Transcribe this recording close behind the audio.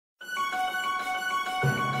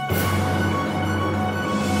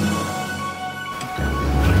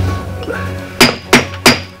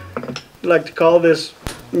I'd like to call this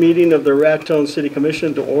meeting of the Raton City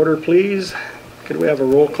Commission to order, please. Could we have a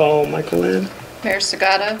roll call, Michael Lynn? Mayor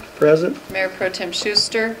Sagata. Present. Mayor Pro Tem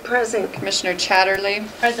Schuster. Present. Commissioner Chatterley.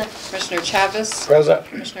 Present. Commissioner Chavez. Present.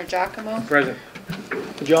 Commissioner Giacomo. Present.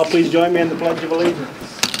 Would you all please join me in the Pledge of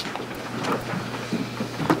Allegiance?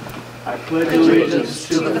 I pledge allegiance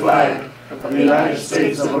to the flag of the United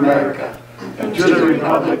States of America and to the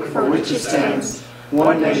republic for which it stands,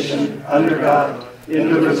 one nation, under God,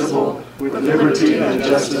 indivisible, with liberty and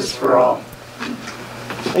justice for all.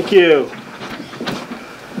 Thank you. I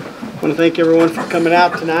want to thank everyone for coming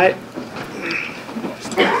out tonight.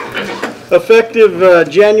 Effective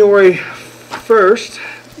January 1st,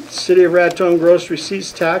 City of Raton gross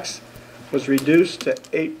receipts tax was reduced to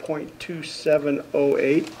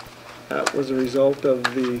 8.2708. That was a result of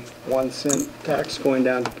the 1 cent tax going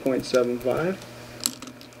down to 0.75.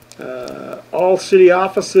 All city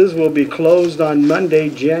offices will be closed on Monday,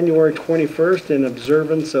 January 21st in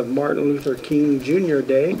observance of Martin Luther King Jr.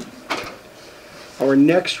 Day. Our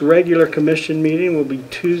next regular commission meeting will be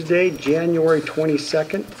Tuesday, January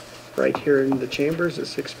 22nd, right here in the chambers at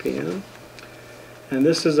 6 p.m. And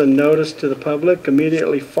this is a notice to the public.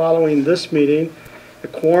 Immediately following this meeting, a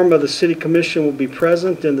quorum of the City Commission will be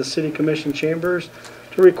present in the City Commission chambers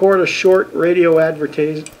to record a short radio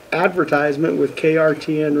advertisement with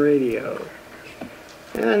KRTN Radio.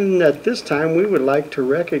 And at this time, we would like to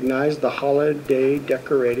recognize the holiday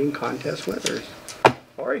decorating contest winners.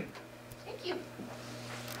 Lori? Thank you.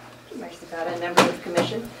 Mayor Sagata, member of the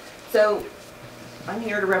commission. So I'm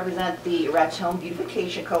here to represent the Raton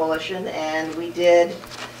Beautification Coalition, and we did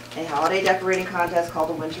a holiday decorating contest called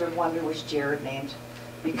the Winter of Wonder, which Jared named,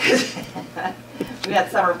 because we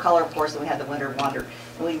had Summer of Color, of course, and we had the Winter of Wonder.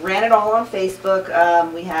 And we ran it all on Facebook.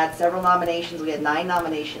 We had several nominations. We had 9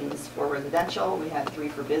 nominations for residential. We had 3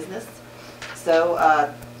 for business. So,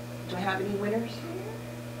 do I have any winners?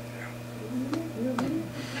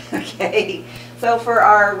 Okay. So for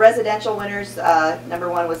our residential winners, number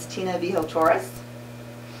 1 was Tina Vijo Torres.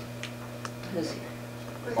 Who's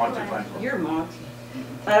Monty. You're Monty.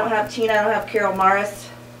 I don't have Tina. I don't have Carol Morris.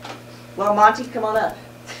 Well, Monty, come on up.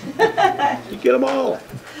 You get them all.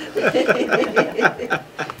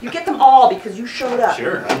 You get them all because you showed up.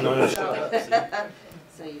 Sure, I'm not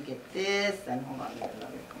So you get this, and hold on.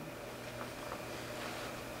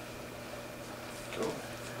 Cool.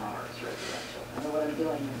 Ours residential. I know what I'm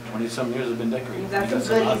doing. 20-some years have been decorated. You've got some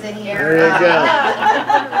goodies in here. There you go.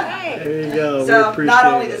 There you go. We So appreciate not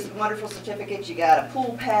only it. this wonderful certificate, you got a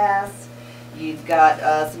pool pass. You've got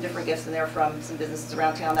some different gifts in there from some businesses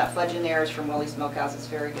around town. That fudge in there is from Willie's Smokehouse. It's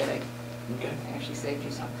very good. I actually saved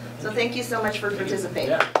you some. So thank you so much for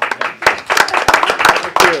participating. Yeah.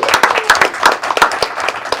 Thank you.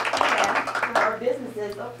 And for our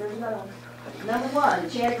businesses, oh, there's another one. Number 1,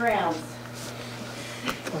 Enchanted Grounds.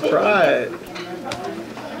 All right.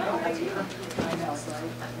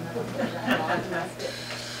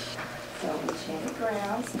 So Enchanted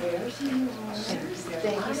Grounds, there's yours.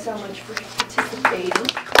 Thank you so much for participating.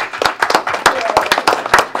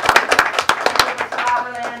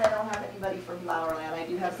 Flowerland, I don't have anybody from Flowerland. I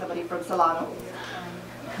do have somebody from Solano.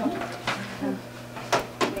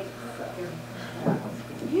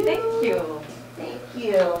 Thank you. Thank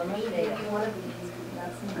you. And maybe maybe one of these.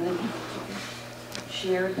 That's good.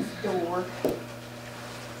 Share the store.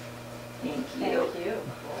 Thank you. Thank you.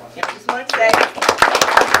 Yeah, I just wanted to say,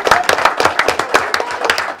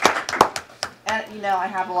 and you know, I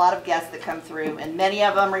have a lot of guests that come through, and many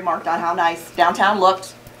of them remarked on how nice downtown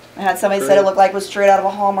looked. I had somebody said it looked like it was straight out of a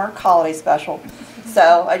Hallmark holiday special.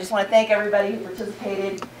 So I just want to thank everybody who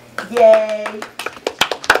participated. Yay! Good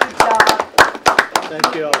job.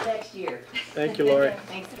 Thank you all. Next year. Thank you, Lori.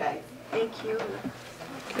 Thanks, guys. Thank you.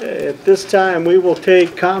 Okay, at this time, we will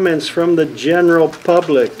take comments from the general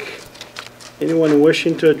public. Anyone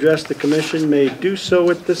wishing to address the commission may do so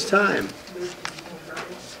at this time.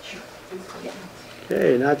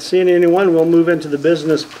 Okay, not seeing anyone, we'll move into the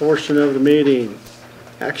business portion of the meeting.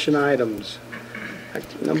 Action items.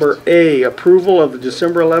 Number A, approval of the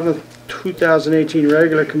December 11th, 2018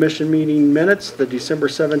 regular commission meeting minutes, the December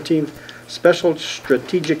 17th special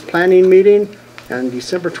strategic planning meeting, and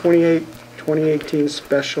December 28th, 2018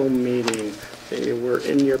 special meeting. They were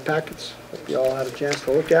in your packets. Hope you all had a chance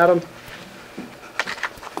to look at them.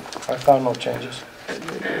 I found no changes.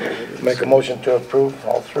 Make a motion to approve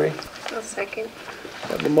all 3. I'll second.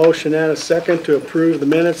 Have a motion and a second to approve the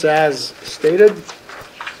minutes as stated. Is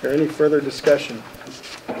there any further discussion?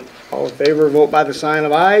 All in favor, vote by the sign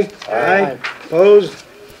of aye. Aye. Opposed?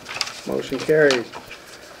 Motion carries.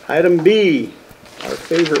 Item B, our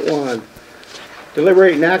favorite one.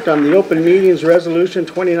 Deliberate and act on the open meetings resolution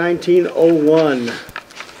 2019-01.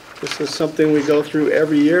 This is something we go through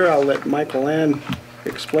every year. I'll let Michael Ann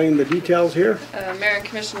explain the details here. Mayor and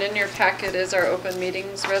Commission, in your packet is our open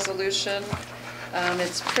meetings resolution.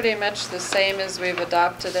 It's pretty much the same as we've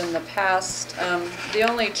adopted in the past. The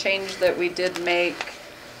only change that we did make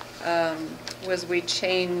was we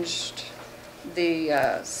changed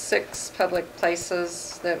the 6 public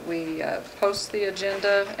places that we post the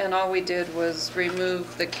agenda, and all we did was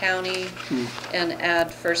remove the county and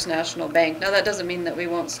add First National Bank. Now that doesn't mean that we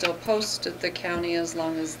won't still post at the county as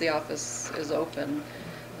long as the office is open.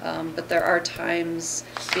 But there are times,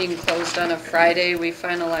 being closed on a Friday, we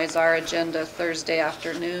finalize our agenda Thursday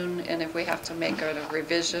afternoon, and if we have to make a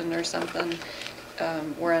revision or something,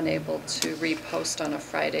 we're unable to repost on a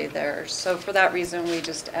Friday there. So for that reason, we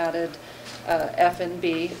just added F and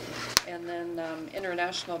B. And then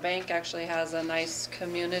International Bank actually has a nice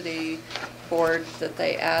community board that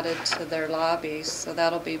they added to their lobby, so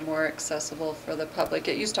that'll be more accessible for the public.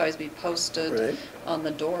 It used to always be posted on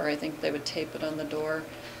the door. I think they would tape it on the door.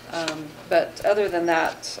 But other than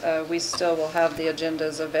that, we still will have the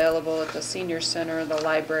agendas available at the senior center, the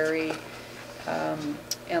library,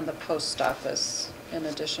 and the post office, in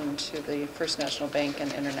addition to the First National Bank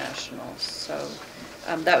and International. So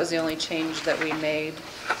that was the only change that we made.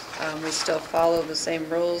 We still follow the same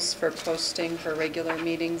rules for posting for regular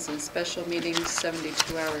meetings and special meetings,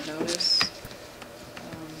 72-hour notice.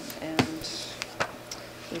 And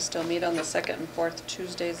we still meet on the 2nd and 4th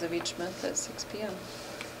Tuesdays of each month at 6 p.m.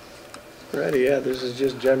 Ready, yeah, this is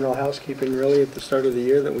just general housekeeping really at the start of the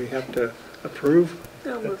year that we have to approve.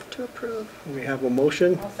 I'll move to approve. We have a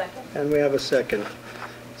motion. I'll second. And we have a second.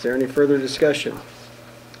 Is there any further discussion?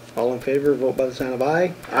 All in favor, vote by the sign of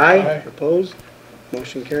aye. Aye. Opposed?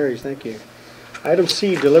 Motion carries. Thank you. Item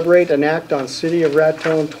C, deliberate and act on City of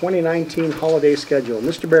Raton 2019 holiday schedule.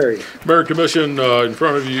 Mr. Berry. Mayor and Commission, in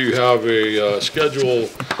front of you have a schedule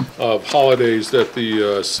of holidays that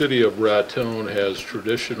the City of Raton has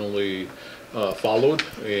traditionally followed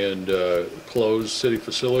and closed city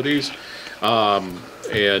facilities.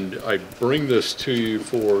 And I bring this to you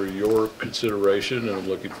for your consideration, and I'm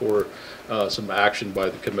looking for some action by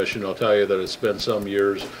the Commission. I'll tell you that it's been some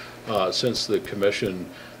years since the Commission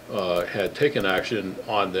had taken action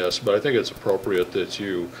on this, but I think it's appropriate that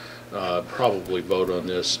you probably vote on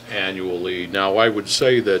this annually. Now, I would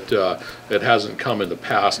say that it hasn't come in the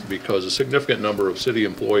past because a significant number of city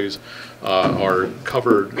employees are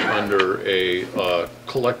covered under a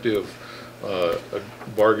collective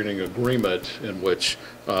bargaining agreement in which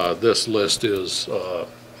this list is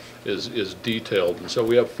detailed. And so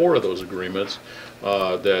we have 4 of those agreements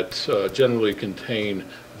that generally contain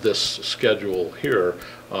this schedule here.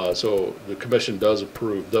 So the Commission does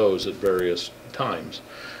approve those at various times.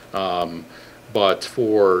 But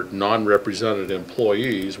for non-represented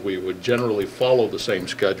employees, we would generally follow the same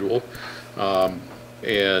schedule.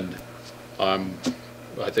 And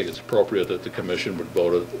I think it's appropriate that the Commission would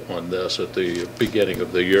vote on this at the beginning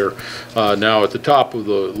of the year. Now, at the top of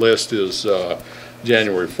the list is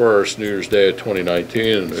January 1st, New Year's Day of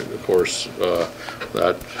 2019, and of course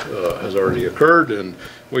that has already occurred, and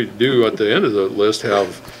we do at the end of the list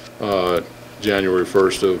have January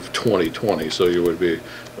 1st of 2020, so you would be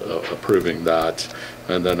approving that.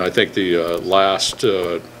 And then I think the last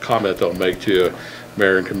comment I'll make to you,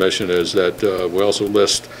 Mayor and Commission, is that we also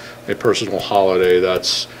list a personal holiday.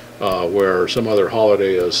 That's where some other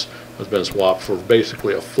holiday has been swapped for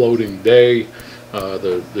basically a floating day.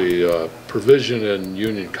 The provision in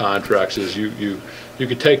union contracts is you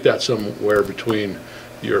could take that somewhere between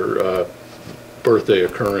your birthday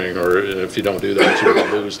occurring, or if you don't do that, you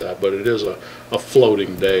lose that. But it is a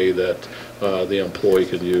floating day that the employee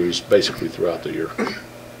can use basically throughout the year.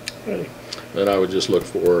 And I would just look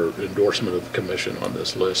for endorsement of the Commission on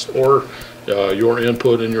this list, or your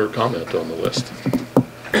input and your comment on the list.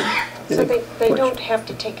 So they don't have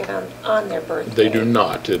to take it on their birthday? They do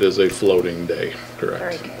not. It is a floating day,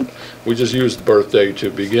 correct. Very good. We just use the birthday to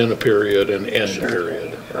begin a period and end a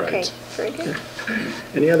period. Okay, Right. very good.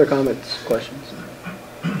 Any other comments, questions?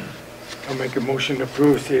 I'll make a motion to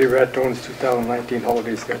approve City of Raton's 2019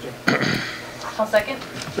 holiday schedule. I'll second.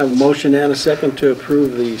 I have a motion and a second to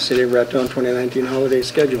approve the City of Raton 2019 holiday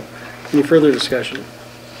schedule. Any further discussion?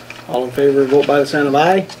 All in favor, vote by the sign of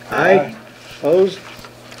aye. Aye. Opposed?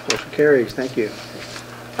 Motion carries. Thank you.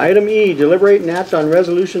 Item E, deliberate and act on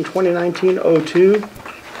Resolution 2019-02,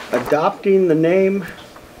 adopting the name,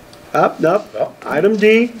 Item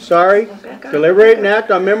D, sorry. Deliberate and act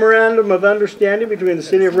on memorandum of understanding between the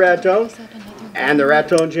City of Raton and the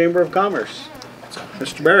Raton Chamber of Commerce.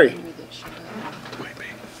 Mr. Berry.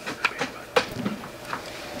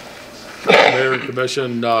 Mayor and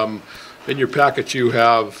Commission, in your packet you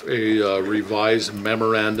have a revised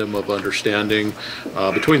memorandum of understanding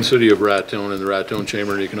between the City of Raton and the Raton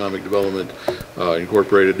Chamber of Economic Development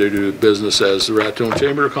Incorporated. They do business as the Raton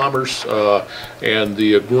Chamber of Commerce, and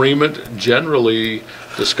the agreement generally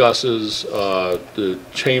discusses the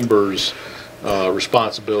Chamber's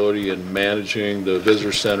responsibility in managing the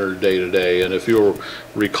visitor center day to day. And if you'll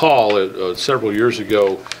recall, several years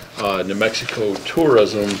ago, New Mexico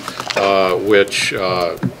Tourism, which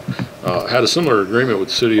had a similar agreement with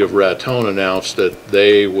the City of Raton, announced that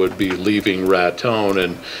they would be leaving Raton,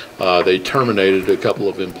 and they terminated a couple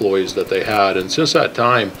of employees that they had. And since that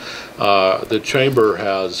time, the Chamber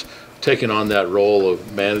has taken on that role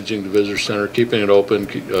of managing the visitor center, keeping it open,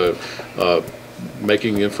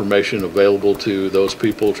 making information available to those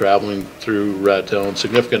people traveling through Raton.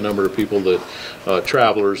 Significant number of people that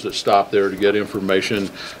travelers that stop there to get information.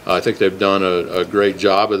 I think they've done a great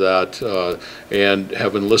job of that, and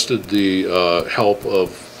have enlisted the help of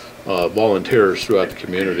volunteers throughout the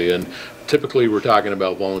community. And typically we're talking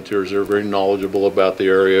about volunteers that are very knowledgeable about the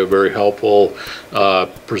area, very helpful,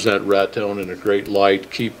 present Raton in a great light,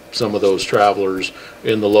 keep some of those travelers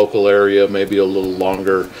in the local area maybe a little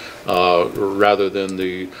longer, rather than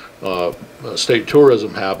the state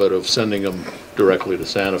tourism habit of sending them directly to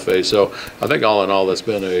Santa Fe. So I think all in all that's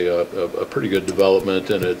been a pretty good development,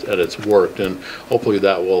 and it's worked, and hopefully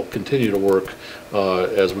that will continue to work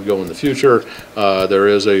as we go in the future. There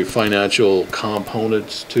is a financial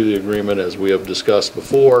component to the agreement, as we have discussed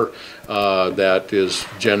before, that is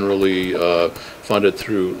generally funded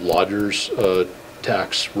through lodgers'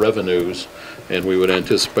 tax revenues, and we would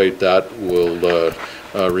anticipate that will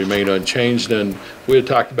remain unchanged. And we had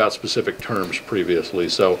talked about specific terms previously,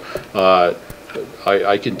 so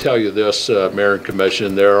I can tell you this, Mayor and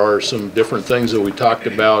Commission, there are some different things that we talked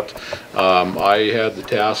about. I had the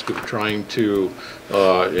task of trying to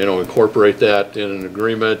incorporate that in an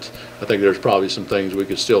agreement. I think there's probably some things we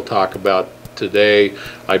could still talk about today.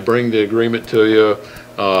 I bring the agreement to you.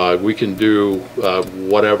 We can do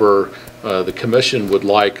whatever the Commission would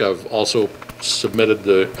like. I've also submitted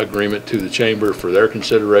the agreement to the Chamber for their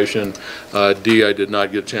consideration. Dee, I did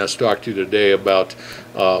not get a chance to talk to you today about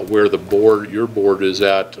where the board, your board, is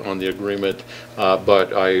at on the agreement,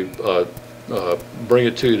 but I bring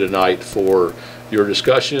it to you tonight for your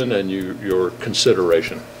discussion and your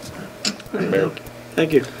consideration. Mayor.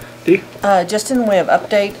 Thank you. Dee? Just in way of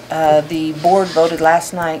update, the board voted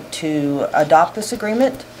last night to adopt this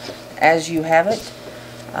agreement as you have it.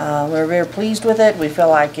 We're very pleased with it. We feel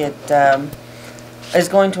like it is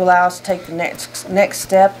going to allow us to take the next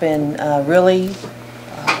step in really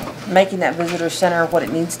making that visitor center what it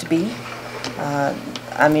needs to be. I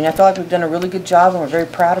mean, I feel like we've done a really good job, and we're very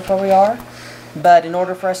proud of where we are. But in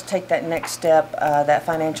order for us to take that next step, that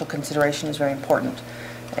financial consideration is very important.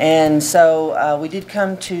 And so we did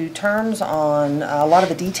come to terms on a lot of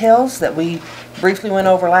the details that we briefly went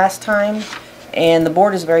over last time, and the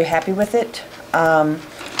board is very happy with it.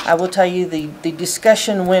 I will tell you the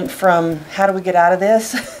discussion went from how do we get out of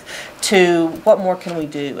this to what more can we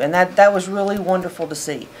do, and that was really wonderful to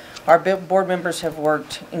see. Our board members have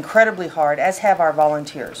worked incredibly hard, as have our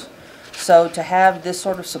volunteers. So to have this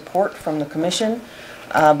sort of support from the Commission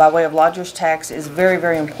by way of lodgers tax is very,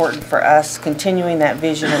 very important for us continuing that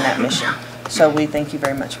vision and that mission. So we thank you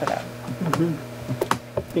very much for that.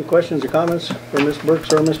 Any questions or comments for Ms.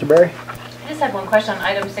 Brooks or Mr. Berry? I just had one question on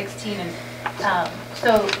item 16. And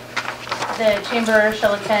so the Chamber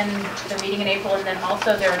shall attend the meeting in April, and then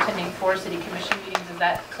also they're attending 4 City Commission meetings. Is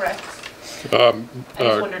that correct? I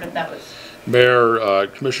just wondered if that was... Mayor,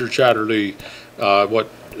 Commissioner Chatterley, what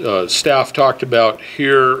staff talked about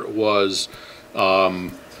here was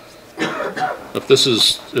if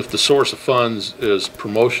the source of funds is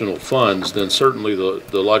promotional funds, then certainly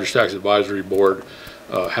the Lodgers Tax Advisory Board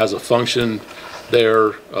has a function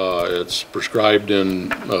there. It's prescribed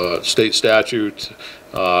in state statute.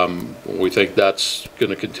 We think that's going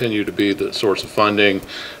to continue to be the source of funding.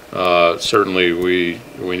 Certainly we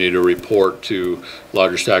need a report to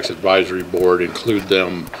Lodgers Tax Advisory Board, include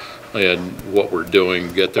them in what we're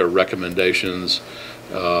doing, get their recommendations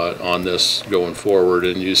on this going forward.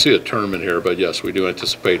 And you see a term in here, but yes, we do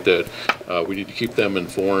anticipate that we need to keep them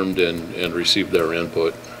informed and receive their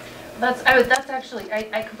input. That's actually,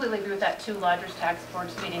 I completely agree with that too. Lodgers Tax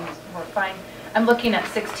Board's meetings were fine. I'm looking at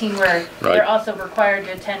 16 where they're also required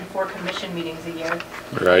to attend 4 commission meetings a year.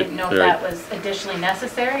 Right. I didn't know if that was additionally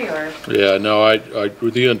necessary or... Yeah, no,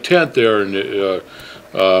 the intent there, and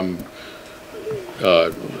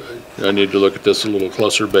I need to look at this a little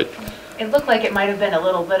closer, but... It looked like it might have been a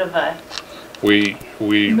little bit of a we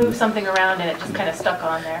move something around and it just kind of stuck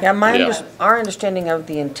on there. Yeah, Yeah. our understanding of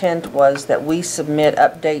the intent was that we submit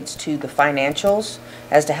updates to the financials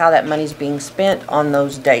as to how that money's being spent on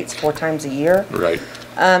those dates, 4 times a year. right.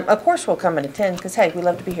 Of course, we'll come and attend, because hey, we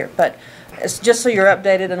love to be here, but it's just so you're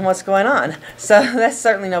updated on what's going on. So that's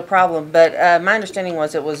certainly no problem, but my understanding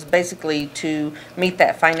was it was basically to meet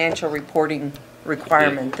that financial reporting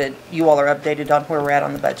requirement that you all are updated on where we're at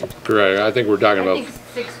on the budget. Correct. I think we're talking I about. think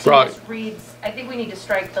 16 Right. just reads, I think we need to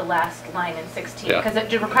strike the last line in 16, Yeah. because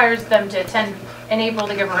it requires them to attend in April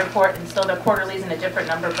to give a report, and still their quarterlies in a different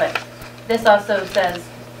number, but this also says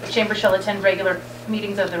the chamber shall attend regular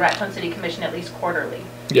meetings of the Raton City Commission at least quarterly.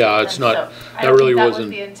 Yeah, it's And not. so I That don't really think that was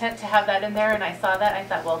wasn't. the intent to have that in there, and I saw that, I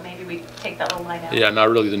thought, well, maybe we take that little line out. Yeah, not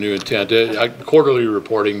really the new intent. Quarterly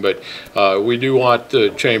reporting, but we do want the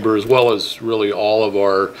chamber, as well as really all of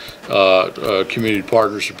our community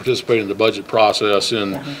partners, to participate in the budget process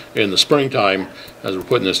in the springtime as we're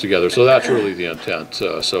putting this together. So that's really the intent.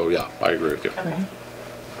 So yeah, I agree with you. Okay.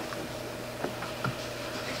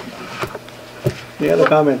 Any other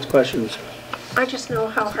comments, questions? I just know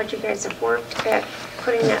how hard you guys have worked at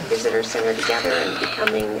putting that visitor center together and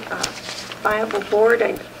becoming a viable board.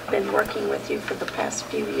 I've been working with you for the past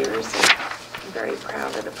few years, and I'm very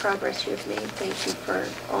proud of the progress you've made. Thank you for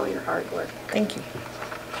all your hard work. Thank you.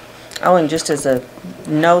 Oh, and just as a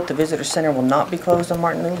note, the visitor center will not be closed on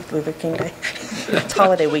Martin Luther King Day. It's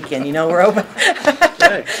holiday weekend, you know, we're open.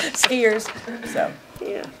 Skiers, so.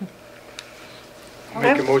 Yeah.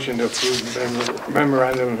 Make a motion to approve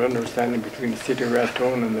memorandum of understanding between the city of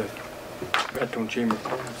Raton and the Raton Chamber of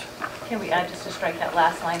Commerce. Can we add just to strike that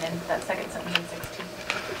last line in that second sentence in 16?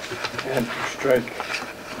 And to strike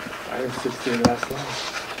item 16, last line.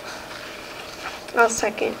 I'll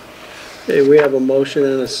second. Okay, we have a motion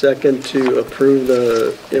and a second to approve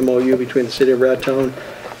the MOU between the City of Raton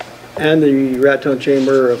and the Raton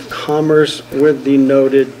Chamber of Commerce with the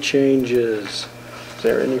noted changes. Is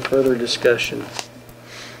there any further discussion?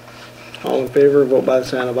 All in favor, vote by the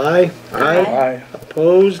sign of aye. Aye.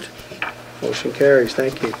 Opposed? Motion carries.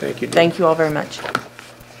 Thank you. Thank you. Thank you all very much.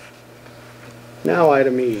 Now,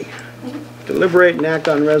 item E. Deliberate and act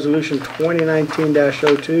on resolution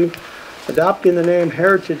 2019-02, adopting the name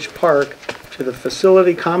Heritage Park to the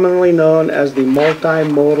facility commonly known as the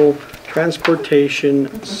Multimodal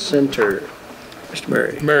Transportation Center. Mr.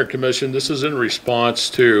 Murray. Mayor and Commission, this is in response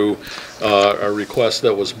to a request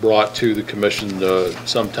that was brought to the Commission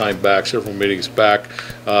some time back, several meetings back,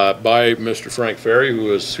 by Mr. Frank Ferry,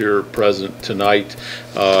 who is here present tonight.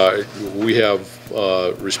 We have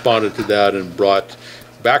responded to that and brought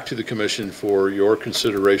back to the Commission for your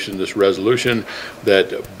consideration this resolution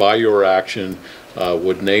that by your action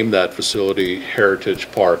would name that facility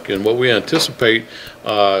Heritage Park. And what we anticipate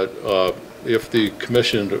if the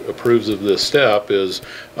Commission approves of this step is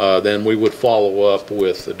then we would follow up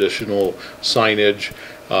with additional signage.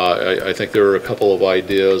 I think there are a couple of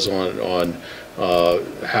ideas on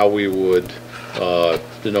how we would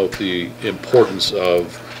denote the importance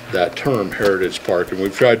of that term Heritage Park, and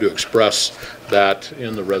we've tried to express that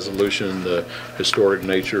in the resolution, the historic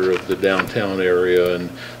nature of the downtown area and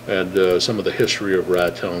some of the history of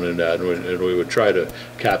Raton in that, and we would try to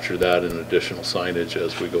capture that in additional signage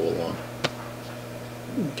as we go along.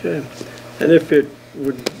 Okay. And if it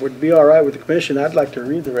would be all right with the commission, I'd like to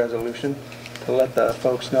read the resolution to let the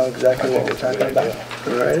folks know exactly what we're talking about.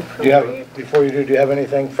 All right? Do you have, before you do you have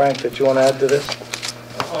anything, Frank, that you want to add to this?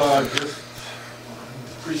 Just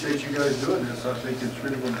appreciate you guys doing this. I think it's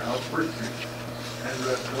really going to help Brick Creek and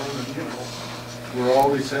Raton, and you know, we're all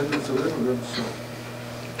descendants of immigrants, so I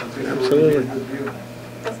think it's a really good deal.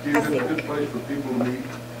 Gives it a good place for people to meet.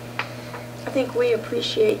 I think we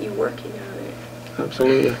appreciate you working on it.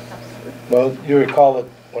 Absolutely. Well, you recall that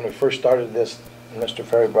when we first started this, Mr.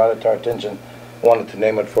 Ferry brought it to our attention, wanted to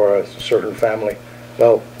name it for a certain family.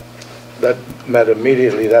 Well, that met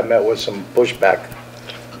with some pushback,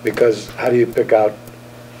 because how do you pick out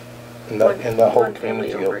in the whole One family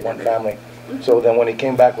community over of one another. family? So then when he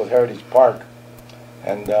came back with Heritage Park,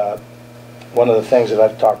 and one of the things that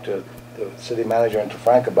I've talked to the city manager and to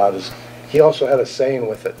Frank about is he also had a saying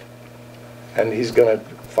with it, and he's going to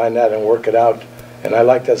find that and work it out. And I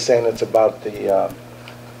like that saying. It's about the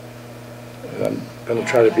I'm going to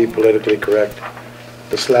try to be politically correct,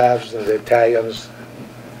 the Slavs and the Italians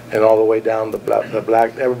and all the way down the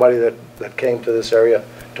black, everybody that came to this area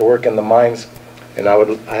to work in the mines. And I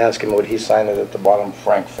asked him would he sign it at the bottom,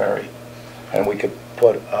 Frank Ferry, and we could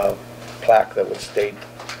put a plaque that would state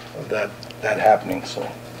that happening. So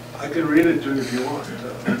I can read it to you if you want.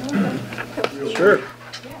 Sure.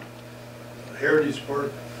 Heritage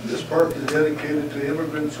Park This park is dedicated to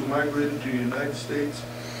immigrants who migrated to the United States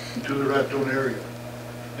and to the Raton area.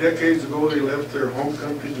 Decades ago, they left their home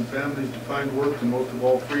countries and families to find work and most of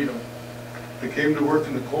all freedom. They came to work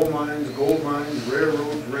in the coal mines, gold mines,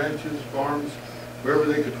 railroads, ranches, farms, wherever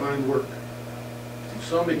they could find work. And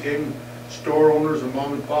some became store owners and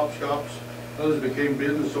mom and pop shops. Others became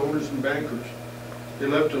business owners and bankers. They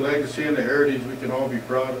left a legacy and a heritage we can all be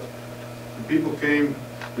proud of. The people came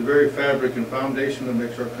the very fabric and foundation that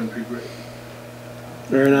makes our country great.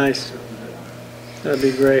 Very nice. That'd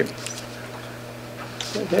be great.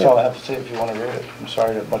 That's all I have to say if you want to read it. I'm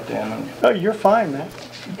sorry to butt in. Oh, you're fine, man.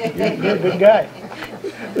 You're a good guy.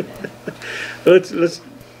 Let's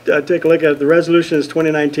take a look at it. The resolution is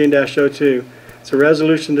 2019-02. It's a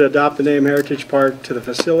resolution to adopt the name Heritage Park to the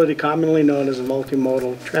facility commonly known as a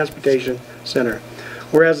Multimodal Transportation Center.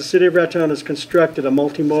 Whereas the City of Raton has constructed a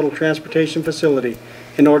multimodal transportation facility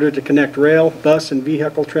in order to connect rail, bus, and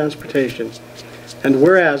vehicle transportation. And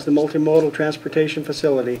whereas the multimodal transportation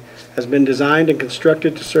facility has been designed and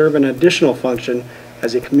constructed to serve an additional function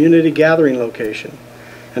as a community gathering location.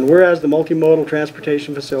 And whereas the multimodal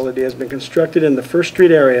transportation facility has been constructed in the First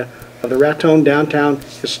Street area of the Raton Downtown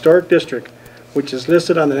Historic District, which is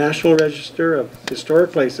listed on the National Register of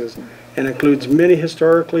Historic Places and includes many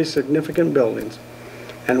historically significant buildings.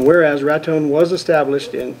 And whereas Raton was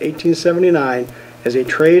established in 1879 as a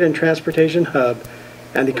trade and transportation hub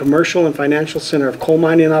and a commercial and financial center of coal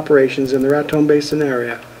mining operations in the Raton Basin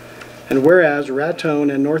area. And whereas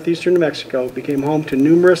Raton and northeastern New Mexico became home to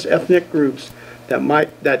numerous ethnic groups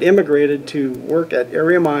that immigrated to work at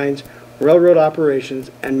area mines, railroad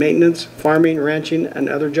operations, and maintenance, farming, ranching, and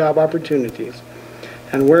other job opportunities.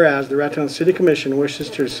 And whereas the Raton City Commission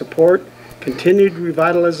wishes to support continued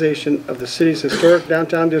revitalization of the city's historic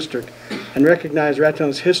downtown district and recognize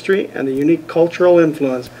Raton's history and the unique cultural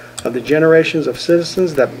influence of the generations of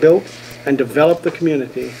citizens that built and developed the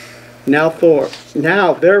community. Now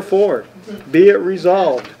therefore, be it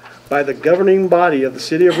resolved by the governing body of the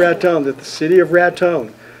City of Raton that the City of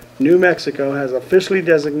Raton, New Mexico, has officially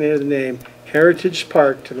designated the name Heritage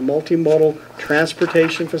Park to the multimodal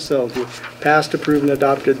transportation facility, passed, approved, and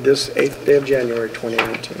adopted this 8th day of January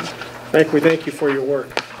 2019. We thank you for your work.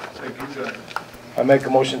 Thank you, John. I make a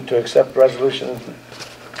motion to accept resolution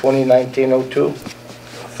 2019-02.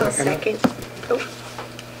 I'll second. Oh,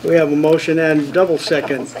 We have a motion and double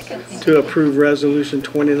second seconds. to approve resolution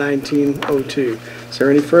 2019-02. Is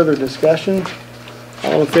there any further discussion?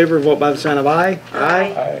 All in favor, vote by the sign of aye.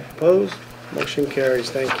 Aye. Opposed? Motion carries.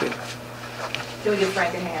 Thank you. Do we give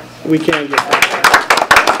Frank a hand? We can get that.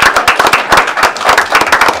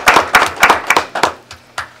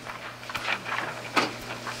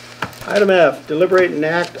 Item F, deliberate and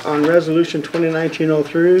act on resolution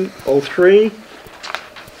 2019-03,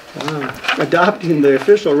 adopting the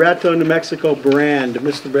official Raton, New Mexico brand.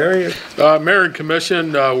 Mr. Berry? Mayor and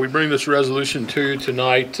Commission, we bring this resolution to you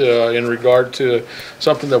tonight in regard to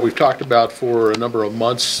something that we've talked about for a number of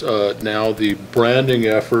months now, the branding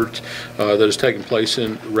effort that has taken place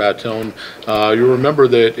in Raton. You remember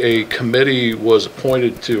that a committee was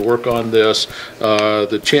appointed to work on this.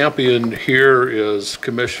 The champion here is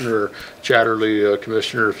Commissioner Chatterley.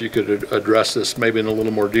 Commissioner, if you could address this maybe in a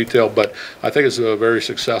little more detail, but I think it's a very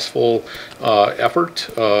successful effort,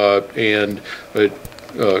 and it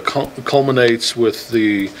culminates with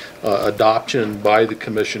the adoption by the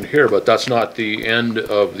commission here, but that's not the end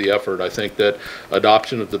of the effort. I think that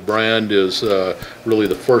adoption of the brand is really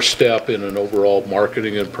the first step in an overall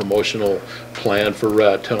marketing and promotional plan for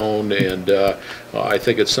Raton, and I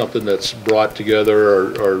think it's something that's brought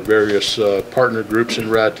together our various partner groups in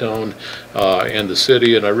Raton and the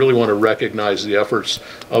city, and I really want to recognize the efforts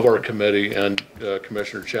of our committee and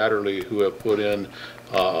Commissioner Chatterley, who have put in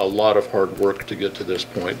a lot of hard work to get to this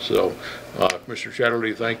point. So, Commissioner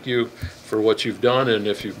Chatterley, thank you for what you've done, and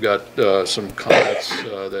if you've got some comments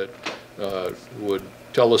that would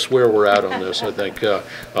tell us where we're at on this, I think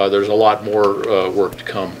there's a lot more work to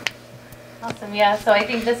come. Awesome, yeah, so I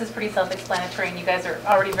think this is pretty self-explanatory, and you guys are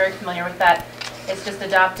already very familiar with that. It's just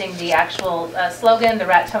adopting the actual slogan, the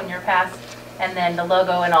Raton Your Path, and then the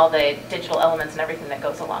logo and all the digital elements and everything that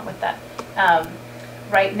goes along with that.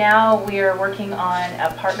 Right now, we are working on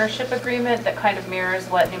a partnership agreement that kind of mirrors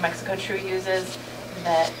what New Mexico True uses,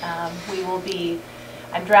 that we will be,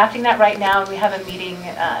 I'm drafting that right now, and we have a meeting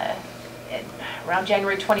around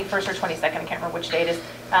January 21st or 22nd, I can't remember which date it is,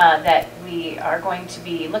 that we are going to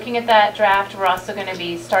be looking at that draft. We're also going to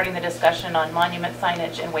be starting the discussion on monument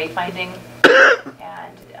signage and wayfinding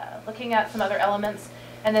and looking at some other elements.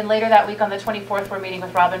 And then later that week on the 24th, we're meeting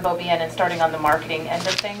with Robin Beaubien and starting on the marketing end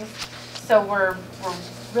of things. So we're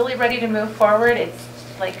really ready to move forward.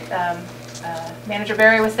 like Manager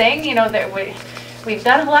Barry was saying, you know, that we've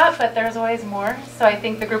done a lot, but there's always more. So I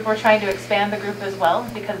think the group, we're trying to expand the group as well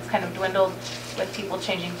because it's kind of dwindled with people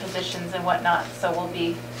changing positions and whatnot. So we'll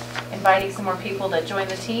be inviting some more people to join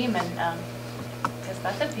the team, and I guess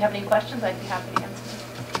that's it. If you have any questions, I'd be happy to answer them.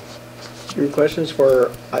 Any questions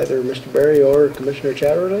for either Mr. Berry or Commissioner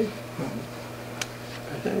Chatterley?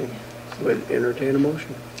 Okay. Would entertain a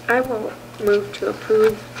motion. I will move to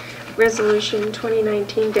approve Resolution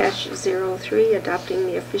 2019-03, adopting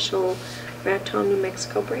the official Raton, New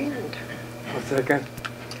Mexico brand. I'll second.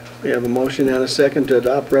 We have a motion and a second to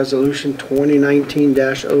adopt Resolution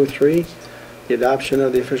 2019-03, the adoption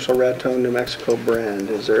of the official Raton, New Mexico brand.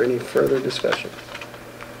 Is there any further discussion?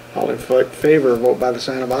 All in favor, vote by the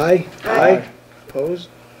sign of aye. Aye. Opposed?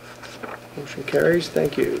 Motion carries.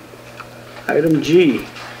 Thank you. Item G,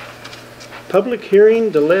 public hearing,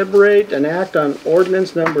 deliberate, and act on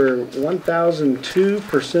ordinance number 1002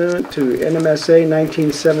 pursuant to NMSA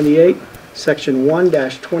 1978, Section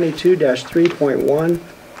 1-22-3.1,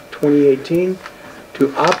 2018,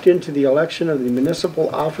 to opt into the election of the municipal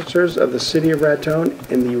officers of the City of Raton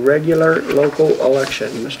in the regular local election.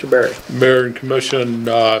 Mr. Berry. Mayor and Commission,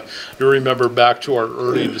 you remember back to our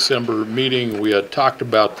early December meeting, we had talked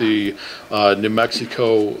about the New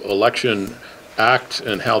Mexico Election Act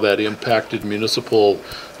and how that impacted municipal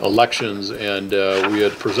elections, and we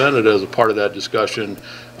had presented as a part of that discussion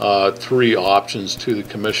 3 options to the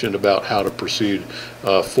Commission about how to proceed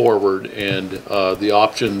forward, and the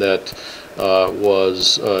option that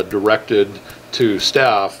was directed to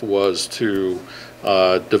staff was to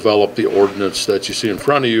develop the ordinance that you see in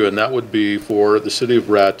front of you, and that would be for the City of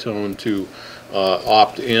Raton to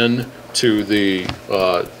opt in to the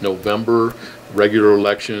November regular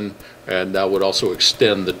election, and that would also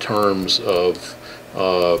extend the terms of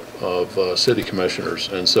city commissioners.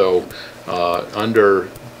 And so under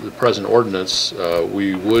the present ordinance,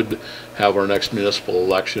 we would have our next municipal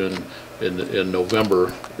election in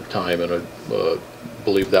November time, and I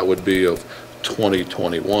believe that would be of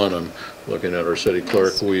 2021. I'm looking at our city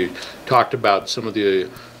clerk. We talked about some of the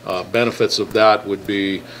benefits of that would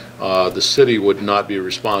be the city would not be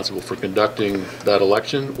responsible for conducting that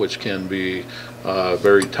election, which can be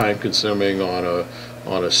very time consuming on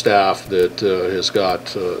a staff that has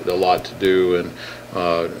got a lot to do and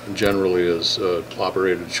generally is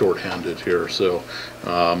operated shorthanded here. So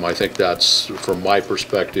I think that's, from my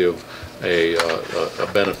perspective, a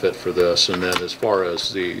benefit for this. And then as far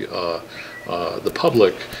as the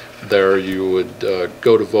public, there you would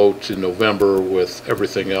go to vote in November with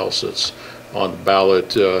everything else that's on the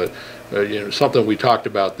ballot. Something we talked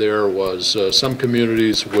about there was some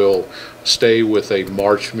communities will stay with a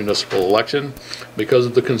March municipal election because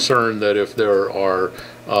of the concern that if there are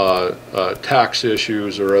tax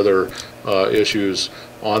issues or other issues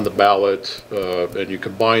on the ballot, and you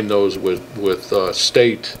combine those with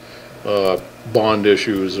state bond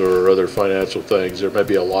issues or other financial things, there may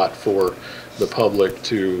be a lot for the public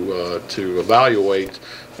to evaluate.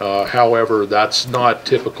 However, that's not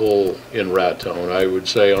typical in Raton. I would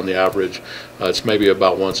say on the average, it's maybe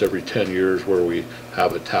about once every 10 years where we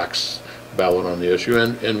have a tax ballot on the issue,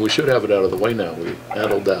 and we should have it out of the way now. We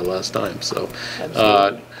handled that last time. So,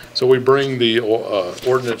 so we bring the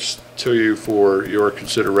ordinance to you for your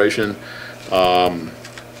consideration. I'm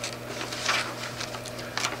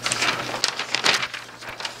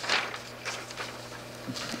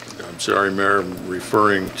sorry, Mayor, I'm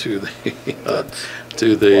referring to the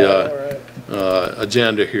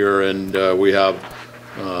agenda here, and we have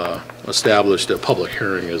established a public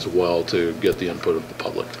hearing as well to get the input of the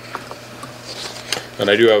public. And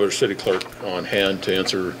I do have our city clerk on hand to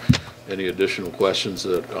answer any additional questions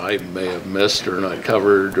that I may have missed or not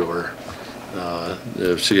covered, or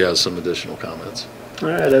if she has some additional comments. All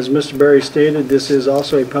right, as Mr. Berry stated, this is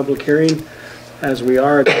also a public hearing. As we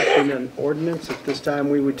are adopting an ordinance, at this time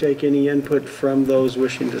we would take any input from those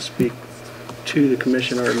wishing to speak to the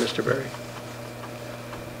Commissioner or Mr. Berry.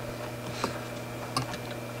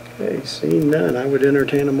 Okay, seeing none, I would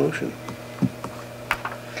entertain a motion.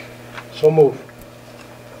 So move.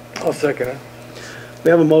 I'll second it. We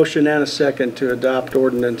have a motion and a second to adopt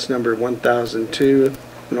ordinance number 1002,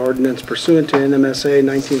 an ordinance pursuant to NMSA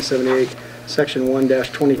 1978, Section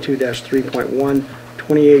 1-22-3.1,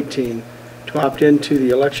 2018, to opt into the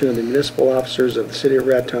election of the municipal officers of the City of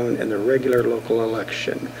Raton in the regular local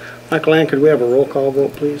election. Michael Ann, could we have a roll call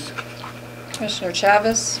vote, please? Commissioner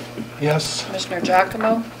Chavez? Yes. Commissioner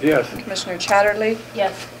Giacomo? Yes. Commissioner Chatterley?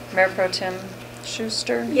 Yes. Mayor Pro Tem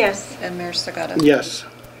Schuster? Yes. And Mayor Sagata? Yes.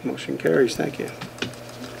 Motion carries. Thank you.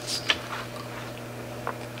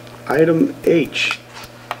 Item H,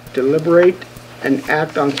 deliberate an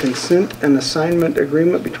act on consent and assignment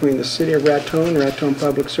agreement between the City of Raton, Raton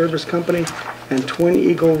Public Service Company, and Twin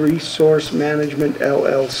Eagle Resource Management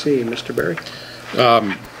LLC. Mr. Berry?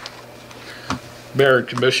 Mayor and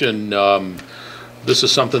Commission, this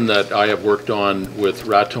is something that I have worked on with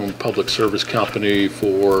Raton Public Service Company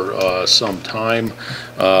for some time.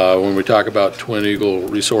 When we talk about Twin Eagle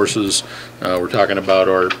Resources, we're talking about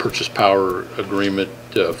our purchase power agreement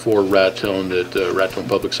for Raton that Raton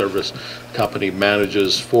Public Service Company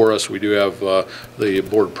manages for us. We do have the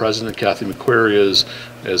board president, Kathy McQuarrie,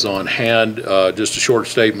 is on hand. Just a short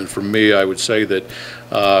statement from me. I would say that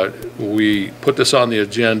we put this on the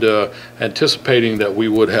agenda anticipating that we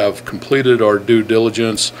would have completed our due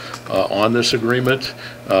diligence on this agreement.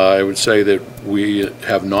 I would say that we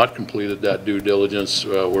have not completed that due diligence.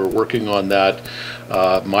 We're working on that.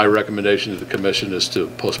 My recommendation to the commission is to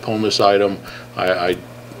postpone this item. I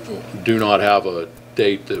do not have a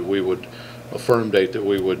date that we would, a firm date that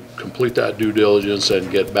we would complete that due diligence and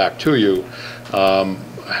get back to you.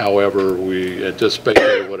 However, we anticipate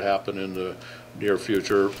that it would happen in the near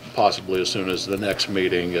future, possibly as soon as the next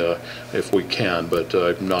meeting, if we can, but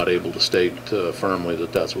I'm not able to state firmly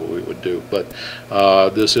that that's what we would do. But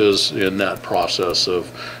this is in that process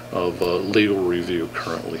of legal review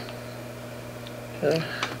currently. Okay.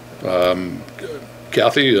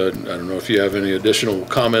 Kathy, I don't know if you have any additional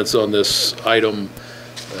comments on this item.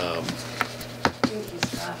 Thank you,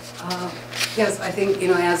 Scott. Yes, I think,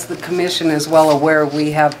 as the commission is well aware,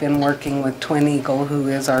 we have been working with Twin Eagle, who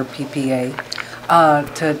is our PPA,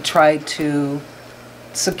 to try to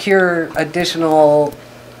secure additional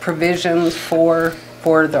provisions for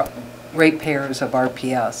the ratepayers of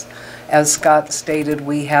RPS. As Scott stated,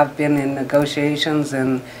 we have been in negotiations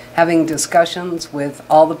and having discussions with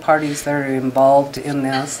all the parties that are involved in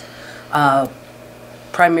this,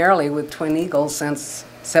 primarily with Twin Eagle since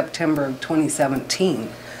September of 2017.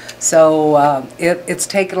 So it's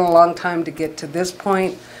taken a long time to get to this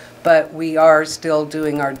point, but we are still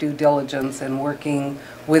doing our due diligence and working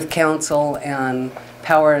with council and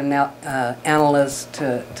power analysts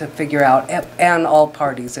to figure out, and all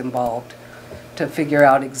parties involved, to figure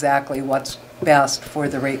out exactly what's best for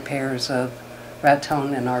the ratepayers of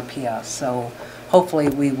Raton and RPS. So hopefully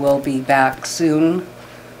we will be back soon,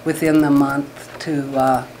 within the month,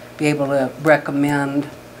 to be able to recommend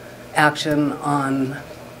action on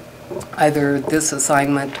either this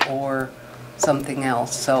assignment or something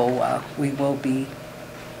else. So we will be,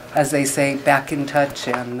 as they say, back in touch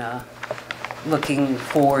and looking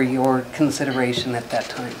for your consideration at that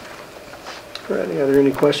time. Ready? Are there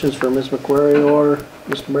any questions for Ms. McQuarrie or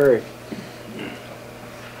Mr. Berry?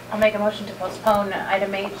 I'll make a motion to postpone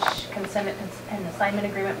item H, consent and assignment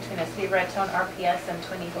agreement between the City of Raton, RPS, and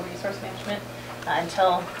Twin Eagle Resource Management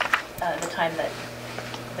until the time that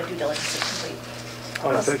the due diligence is complete.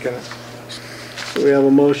 I'll second it. So we have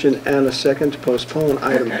a motion and a second to postpone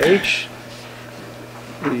item H,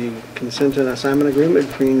 the consent and assignment agreement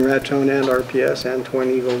between Raton and RPS and Twin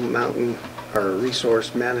Eagle Mountain or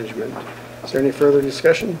Resource Management. Is there any further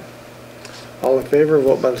discussion? All in favor,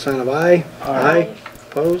 vote by the sign of aye. Aye.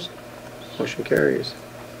 Opposed? Motion carries.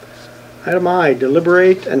 Item I,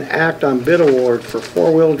 deliberate and act on bid award for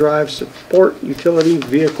four-wheel drive support utility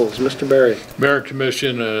vehicles. Mr. Berry. Mayor and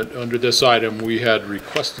Commission, under this item, we had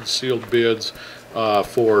requested sealed bids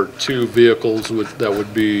for 2 vehicles that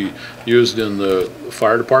would be used in the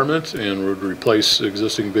fire department and would replace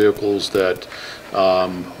existing vehicles that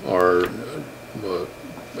are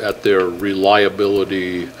at their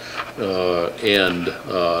reliability end.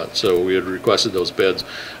 So we had requested those bids.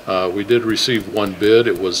 We did receive 1 bid.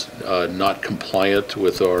 It was not compliant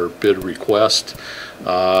with our bid request.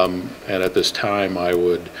 And at this time, I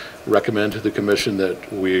would recommend to the commission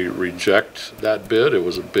that we reject that bid. It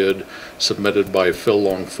was a bid submitted by Phil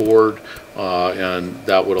Longford, and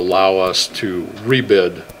that would allow us to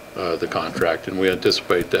rebid the contract. And we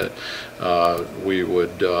anticipate that we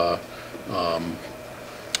would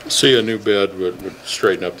see a new bid would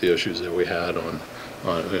straighten up the issues that we had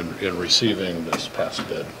in receiving this past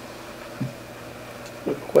bid.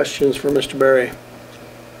 Questions for Mr. Berry?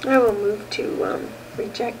 I will move to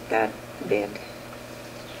reject that bid.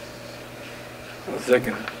 I'll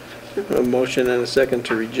second it. A motion and a second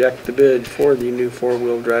to reject the bid for the new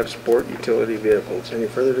four-wheel drive sport utility vehicles. Any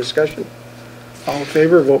further discussion? All in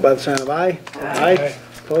favor, vote by the sign of aye. Aye.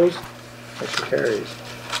 Opposed? Motion carries.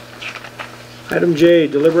 Item J,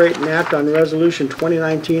 deliberate and act on resolution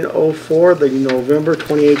 2019-04, the November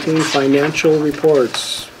 2018 financial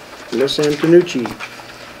reports. Ms. Antonucci.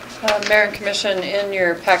 Mayor and Commission, in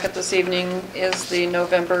your packet this evening is the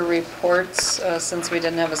November reports, since we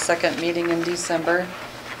didn't have a second meeting in December.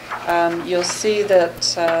 You'll see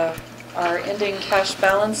that our ending cash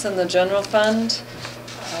balance in the general fund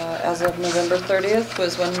as of November 30th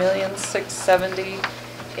was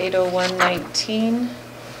 $1,670,801.19.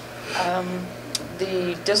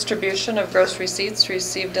 The distribution of gross receipts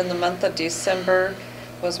received in the month of December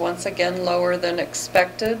was once again lower than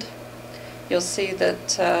expected. You'll see that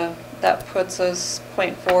that puts us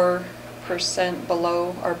 0.4%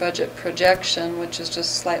 below our budget projection, which is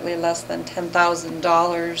just slightly less than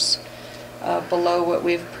 $10,000 below what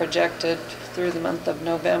we've projected through the month of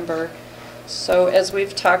November. So as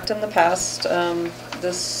we've talked in the past,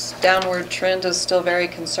 this downward trend is still very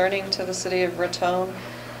concerning to the city of Raton.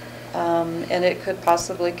 And it could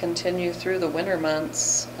possibly continue through the winter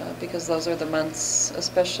months because those are the months,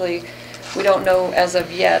 especially, we don't know as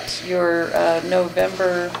of yet, your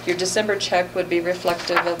December check would be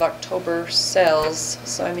reflective of October sales.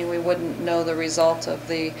 So I mean, we wouldn't know the result of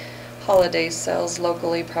the holiday sales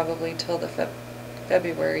locally probably till the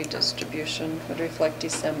February distribution would reflect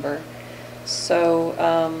December. So,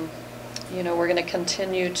 you know, we're going to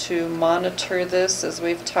continue to monitor this as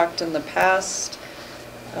we've talked in the past.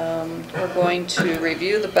 We're going to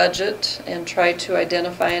review the budget and try to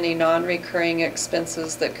identify any non-recurring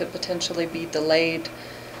expenses that could potentially be delayed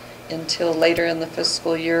until later in the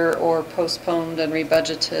fiscal year or postponed and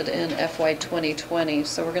rebudgeted in FY 2020.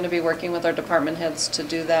 So we're going to be working with our department heads to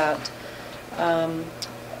do that.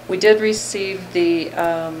 We did receive the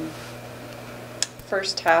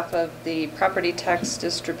first half of the property tax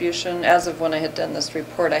distribution. As of when I had done this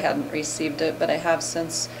report, I hadn't received it, but I have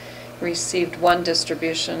since received one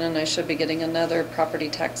distribution, and I should be getting another property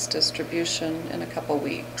tax distribution in a couple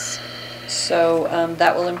weeks. So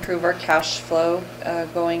that will improve our cash flow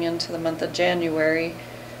going into the month of January.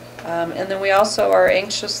 And then we also are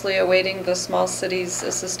anxiously awaiting the small cities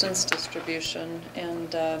assistance distribution, and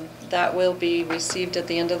that will be received at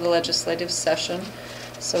the end of the legislative session.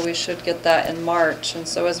 So we should get that in March. And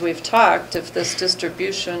so as we've talked, if this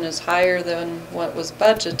distribution is higher than what was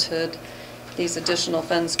budgeted, these additional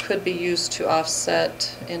funds could be used to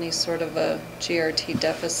offset any sort of a GRT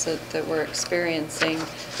deficit that we're experiencing.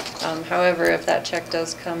 However, if that check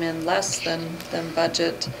does come in less than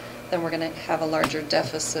budget, then we're going to have a larger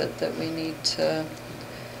deficit that we need to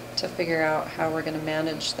figure out how we're going to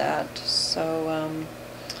manage that. So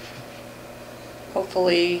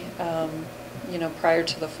hopefully, you know, prior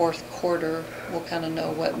to the fourth quarter, we'll kind of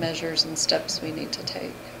know what measures and steps we need to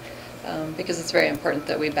take. Because it's very important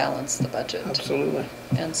that we balance the budget. Absolutely.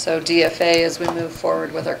 And so DFA, as we move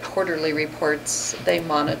forward with our quarterly reports, they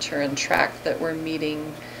monitor and track that we're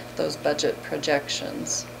meeting those budget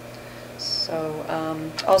projections. So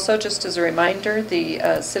also, just as a reminder, the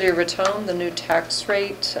City of Raton, the new tax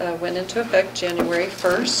rate went into effect January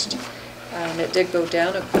 1st. It did go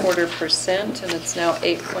down 0.25%, and it's now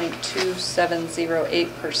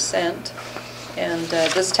 8.2708%. And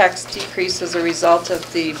this tax decrease is a result of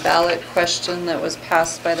the ballot question that was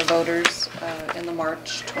passed by the voters in the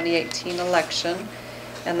March 2018 election.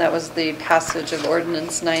 And that was the passage of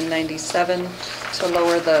Ordinance 997 to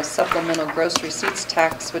lower the supplemental gross receipts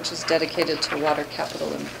tax, which is dedicated to water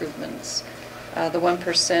capital improvements. The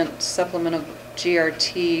 1% supplemental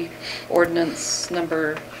GRT ordinance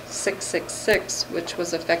number 666, which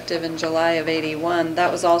was effective in July of '81, that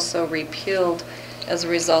was also repealed as a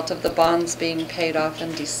result of the bonds being paid off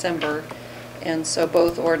in December. And so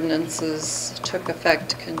both ordinances took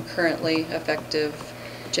effect concurrently, effective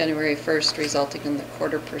January 1st, resulting in the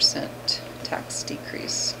 0.25% tax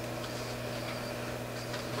decrease.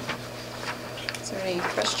 Is there any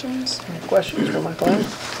questions? Any questions for Michael Ann?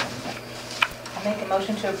 I'll make a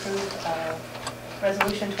motion to approve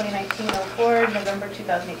Resolution 2019-04, November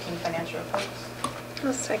 2018 financial reports.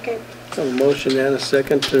 I'll second. A motion and a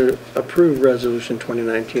second to approve Resolution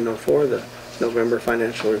 2019-04, the November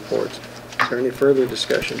financial reports. Is there any further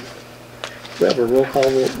discussion? We have a roll call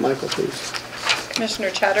vote. Michael, please. Commissioner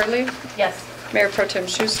Chatterley? Yes. Mayor Pro Tem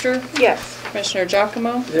Schuster? Yes. Commissioner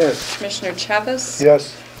Giacomo? Yes. Commissioner Chavez?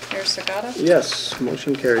 Yes. Mayor Sagata? Yes,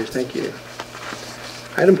 motion carries. Thank you.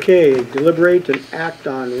 Item K, deliberate and act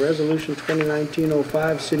on Resolution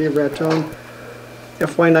 2019-05, City of Raton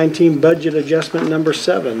FY19 budget adjustment number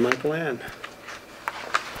 7. Michael Ann.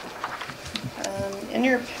 In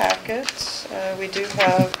your packet, we do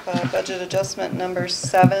have budget adjustment number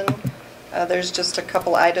 7. There's just a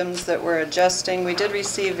couple items that we're adjusting. We did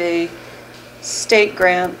receive a state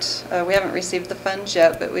grant. We haven't received the funds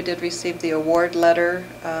yet, but we did receive the award letter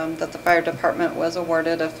that the fire department was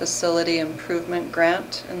awarded a facility improvement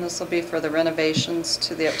grant, and this will be for the renovations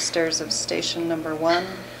to the upstairs of station number 1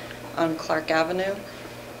 on Clark Avenue.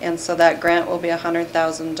 And so that grant will be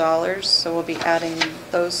 $100,000. So we'll be adding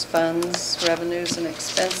those funds, revenues and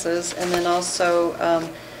expenses. And then also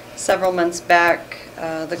several months back,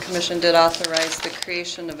 the commission did authorize the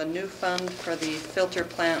creation of a new fund for the filter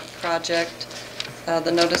plant project.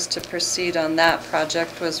 The notice to proceed on that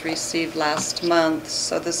project was received last month.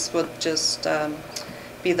 So this would just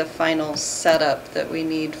be the final setup that we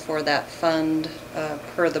need for that fund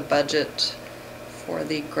per the budget for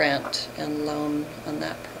the grant and loan on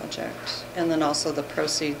that project. And then also the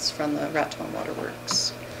proceeds from the Raton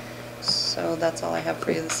Waterworks. So that's all I have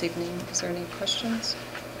for you this evening. Is there any questions?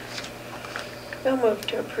 I'll move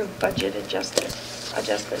to approve budget adjustment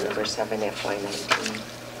number 7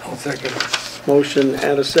 FY19. I'll second. Motion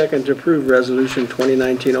and a second to approve Resolution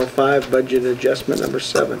 2019-05, budget adjustment number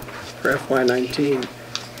 7 for FY19.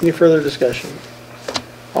 Any further discussion?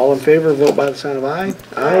 All in favor, vote by the sign of aye.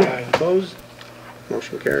 Aye. Opposed?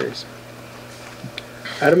 Motion carries.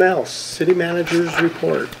 Item L, City Manager's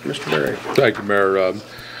Report. Mr. Berry. Thank you, Mayor.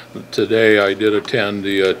 Today I did attend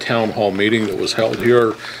the town hall meeting that was held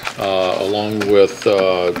here along with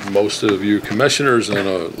most of you commissioners and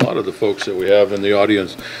a lot of the folks that we have in the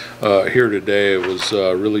audience here today. It was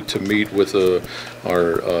really to meet with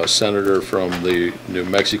our senator from the New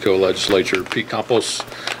Mexico legislature, Pete Campos,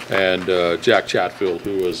 and Jack Chatfield,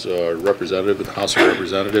 who is a representative in the House of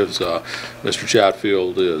Representatives. Mr.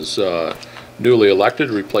 Chatfield is newly elected,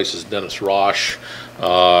 replaces Dennis Roche.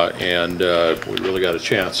 And we really got a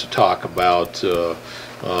chance to talk about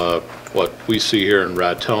what we see here in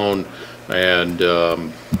Raton and,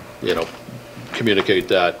 you know, communicate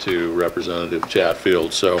that to Representative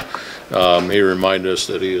Chatfield. So he reminded us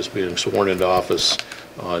that he is being sworn into office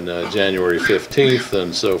on January 15th,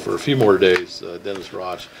 and so for a few more days, Dennis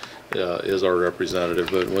Roche is our representative.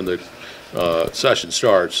 But when the session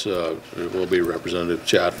starts, it will be Representative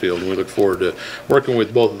Chatfield, and we look forward to working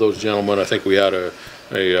with both of those gentlemen. I think we had a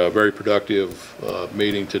very productive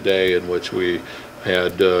meeting today in which we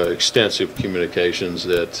had extensive communications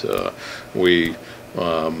that we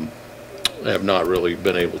have not really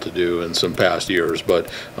been able to do in some past years.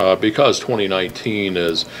 But because 2019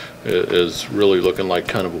 is really looking like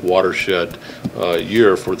kind of a watershed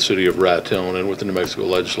year for the city of Raton and with the New Mexico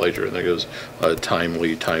legislature, I think it was a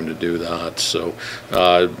timely time to do that. So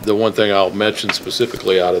the one thing I'll mention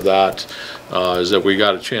specifically out of that is that we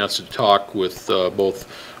got a chance to talk with both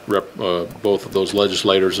of those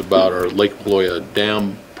legislators about our Lake Beloya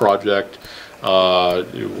Dam project.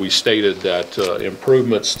 We stated that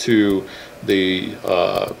improvements to the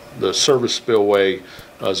service spillway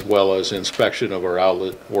as well as inspection of our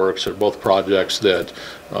outlet works are both projects that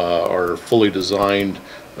are fully designed,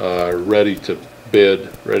 ready to bid,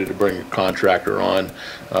 ready to bring a contractor on.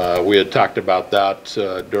 We had talked about that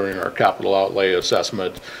during our capital outlay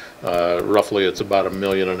assessment. Roughly it's about $1.5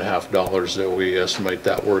 million that we estimate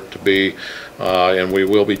that work to be, and we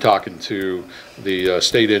will be talking to the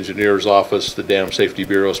state engineer's office, the Dam Safety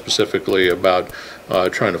Bureau specifically, about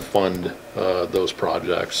trying to fund those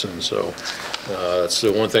projects. And so that's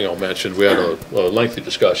the one thing I'll mention. We had a lengthy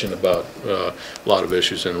discussion about a lot of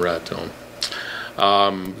issues in Raton.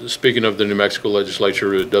 Speaking of the New Mexico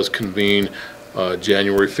legislature, it does convene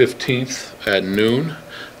January 15th at noon.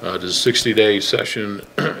 It is a 60-day session.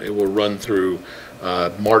 It will run through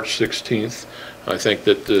March 16th. I think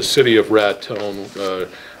that the city of Raton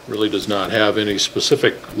really does not have any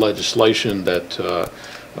specific legislation that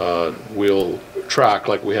we'll track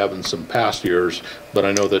like we have in some past years, but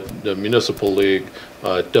I know that the Municipal League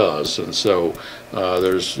does. And so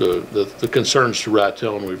there's the concerns to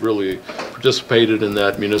Raton. We've really participated in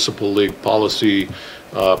that Municipal League policy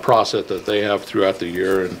process that they have throughout the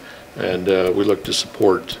year, and we look to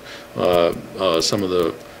support some of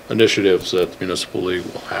the initiatives that the Municipal League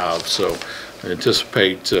will have. So I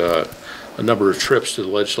anticipate a number of trips to the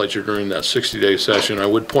legislature during that 60-day session. I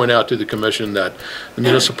would point out to the commission that the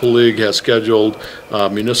Municipal League has scheduled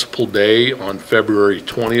Municipal Day on February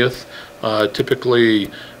 20th. Typically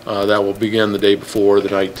that will begin the day before the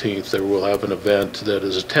 19th. There will have an event that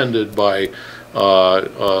is attended by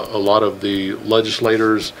a lot of the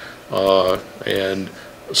legislators and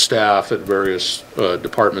staff at various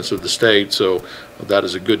departments of the state, so that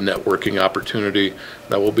is a good networking opportunity.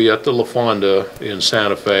 That will be at the La Fonda in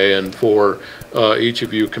Santa Fe, and for each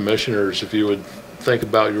of you commissioners, if you would think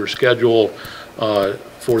about your schedule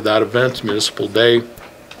for that event, Municipal Day,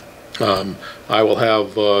 I will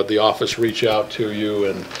have the office reach out to you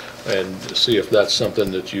and see if that's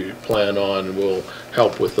something that you plan on, and we'll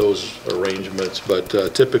help with those arrangements. But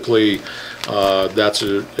typically that's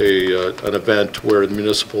an event where the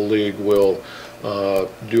Municipal League will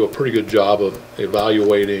do a pretty good job of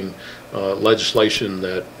evaluating legislation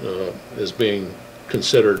that is being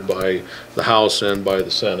considered by the House and by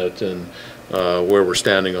the Senate, and where we're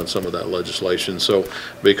standing on some of that legislation. So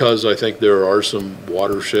because I think there are some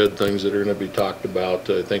watershed things that are going to be talked about,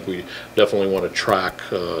 I think we definitely want to track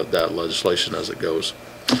that legislation as it goes.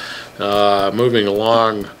 Moving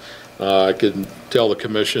along, I can tell the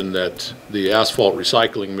commission that the asphalt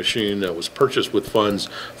recycling machine that was purchased with funds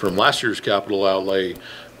from last year's capital outlay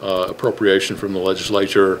appropriation from the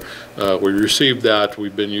legislature, we received that.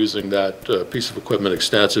 We've been using that piece of equipment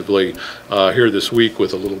extensively here this week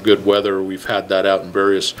with a little good weather. We've had that out in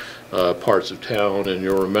various parts of town, and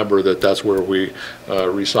you'll remember that that's where we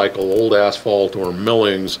recycle old asphalt or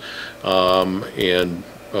millings and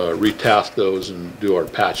retask those and do our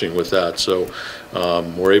patching with that. So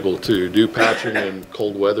we're able to do patching in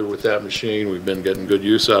cold weather with that machine. We've been getting good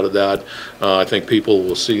use out of that. I think people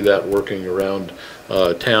will see that working around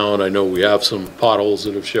town. I know we have some potholes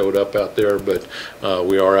that have showed up out there, but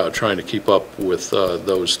we are out trying to keep up with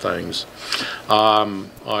those things.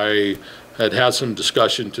 I had some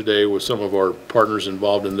discussion today with some of our partners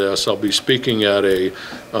involved in this. I'll be speaking at a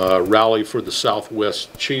rally for the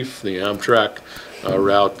Southwest Chief, the Amtrak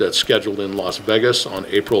route that's scheduled in Las Vegas on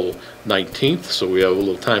April 19th, so we have a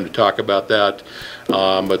little time to talk about that.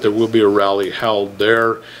 But there will be a rally held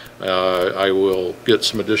there. I will get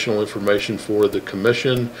some additional information for the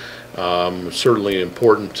commission. Certainly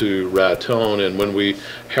important to Raton, and when we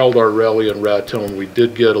held our rally in Raton, we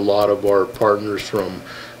did get a lot of our partners from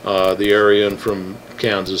the area and from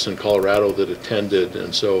Kansas and Colorado that attended,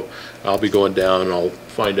 and so I'll be going down and I'll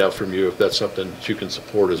find out from you if that's something that you can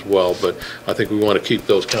support as well. But I think we want to keep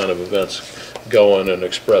those kind of events going and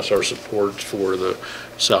express our support for the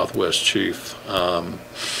Southwest Chief.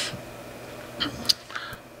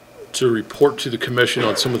 To report to the commission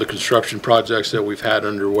on some of the construction projects that we've had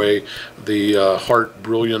underway. The Hart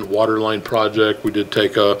Brilliant Waterline project, we did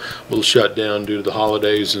take a little shutdown due to the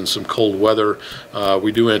holidays and some cold weather.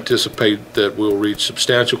 We do anticipate that we'll reach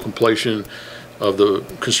substantial completion of the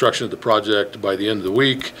construction of the project by the end of the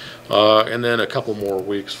week, and then a couple more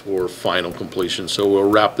weeks for final completion. So we'll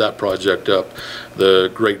wrap that project up.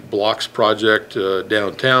 The Great Blocks project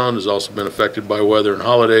downtown has also been affected by weather and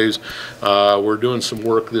holidays. We're doing some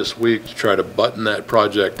work this week to try to button that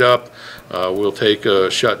project up. We'll take a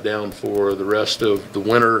shutdown for the rest of the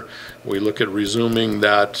winter. We look at resuming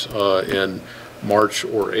that in March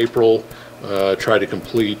or April, try to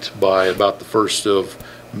complete by about the 1st of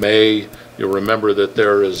May. You'll remember that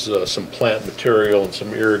there is some plant material and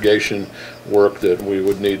some irrigation work that we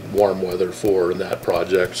would need warm weather for in that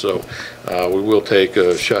project. So we will take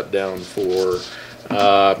a shutdown for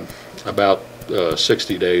about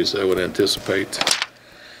 60 days, I would anticipate.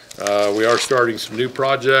 We are starting some new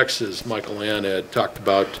projects, as Michael Ann had talked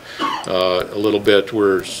about a little bit.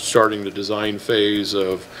 We're starting the design phase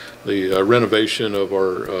of the renovation of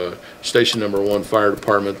our Station Number 1 Fire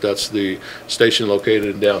Department. That's the station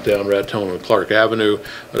located in downtown Raton on Clark Avenue.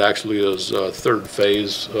 It actually is third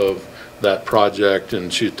phase of that project,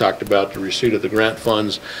 and she talked about the receipt of the grant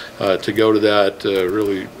funds to go to that,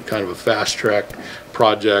 really kind of a fast track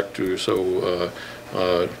project. So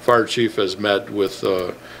Fire Chief has met with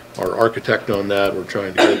our architect on that. We're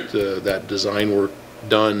trying to get that design work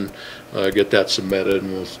done, get that submitted,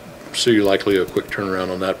 and we'll see likely a quick turnaround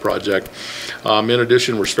on that project. In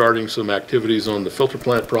addition, we're starting some activities on the filter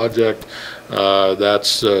plant project. That's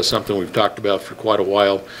something we've talked about for quite a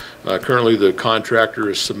while. Currently, the contractor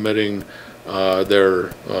is submitting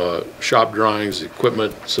their shop drawings,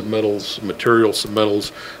 equipment submittals, material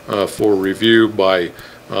submittals for review by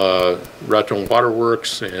Raton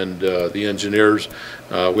Waterworks and the engineers.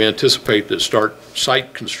 We anticipate that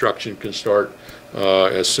site construction can start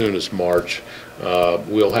as soon as March.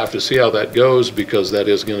 We'll have to see how that goes, because that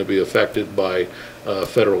is going to be affected by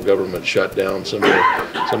federal government shutdown. Some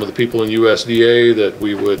of the people in USDA that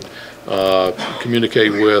we would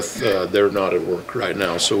communicate with, they're not at work right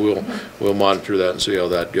now, so we'll monitor that and see how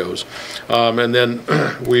that goes. And then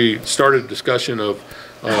we started discussion of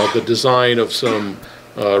the design of some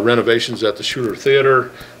renovations at the Schuler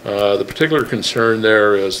Theater. The particular concern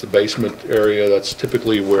there is the basement area. That's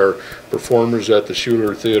typically where performers at the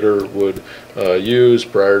Schuler Theater would use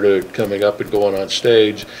prior to coming up and going on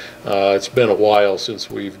stage. It's been a while since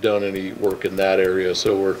we've done any work in that area,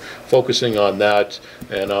 so we're focusing on that,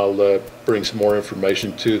 and I'll bring some more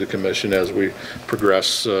information to the commission as we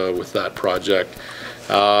progress with that project.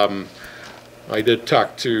 I did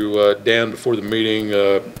talk to Dan before the meeting,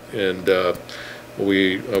 and I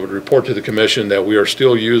would report to the commission that we are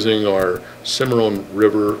still using our Cimarron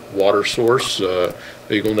River water source,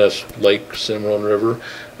 Eagle Nest Lake Cimarron River.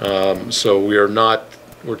 So we are not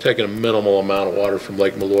we're taking a minimal amount of water from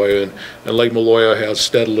Lake Maloya, and Lake Maloya has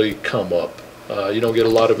steadily come up. You don't get a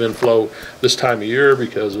lot of inflow this time of year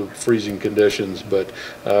because of freezing conditions, but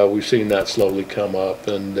we've seen that slowly come up,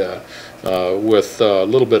 and with a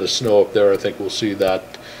little bit of snow up there, I think we'll see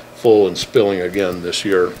that full and spilling again this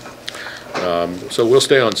year. So we'll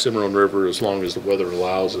stay on Cimarron River as long as the weather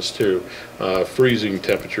allows us to. Freezing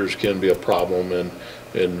temperatures can be a problem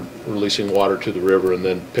in releasing water to the river and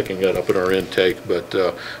then picking it up in our intake,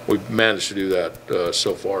 but we've managed to do that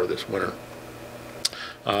so far this winter.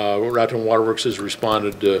 Raton Waterworks has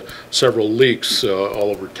responded to several leaks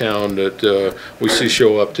all over town that we see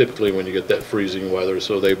show up typically when you get that freezing weather,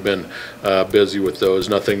 so they've been busy with those.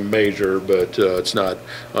 Nothing major, but it's not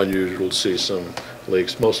unusual to see some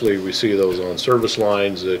leaks. Mostly we see those on service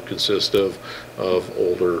lines that consist of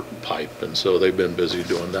older pipe, and so they've been busy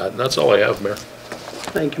doing that. And that's all I have, Mayor.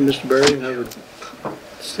 Thank you, Mr. Berry. I would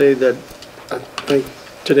say that I think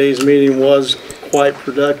today's meeting was quite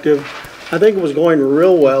productive. I think it was going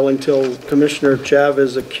real well until Commissioner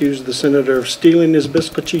Chavez accused the senator of stealing his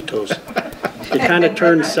bizcochitos. It kind of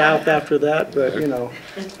turned south after that, but you know.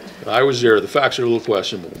 I was there. The facts are a little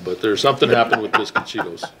questionable, but there's something happened with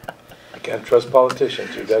bizcochitos. I can't trust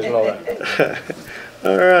politicians, you guys know that.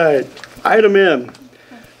 All right, item M.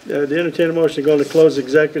 The entertain a motion to go into closed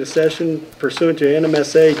executive session pursuant to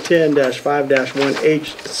NMSA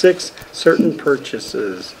 10-5-1H6, certain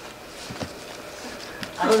purchases.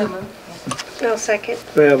 No, second.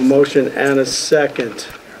 We have a motion and a second.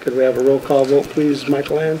 Could we have a roll call vote, please,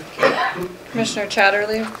 Michael Ann? Commissioner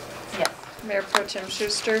Chatterley? Yes. Mayor Pro Tem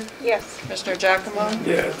Schuster? Yes. Commissioner Giacomo?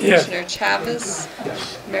 Yes. Commissioner Chavez?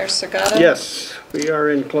 Mayor Sagata? Yes, we are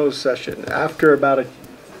in closed session after about a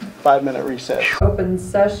 5-minute recess. Open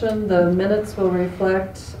session, the minutes will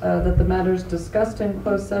reflect that the matters discussed in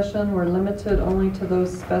closed session were limited only to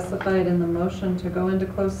those specified in the motion to go into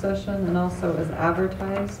closed session and also as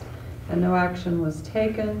advertised, and no action was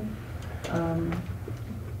taken.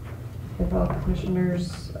 If all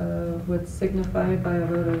commissioners would signify by a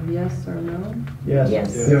vote of yes or no. Yes.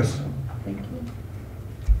 Yes. Thank you.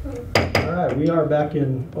 All right, we are back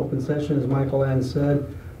in open session, as Michael Ann said.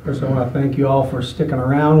 First, I want to thank you all for sticking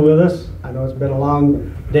around with us. I know it's been a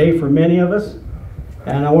long day for many of us.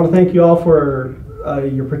 And I want to thank you all for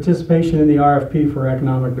your participation in the RFP for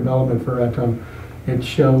economic development for Raton. It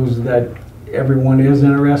shows that everyone is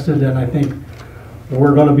interested, and I think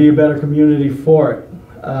we're going to be a better community for it.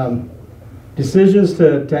 Decisions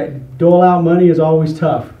to dole out money is always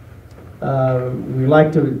tough. We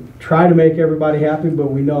like to try to make everybody happy, but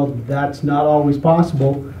we know that's not always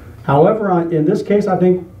possible. However, in this case, I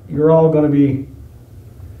think you're all going to be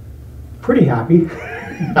pretty happy,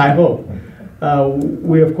 I hope.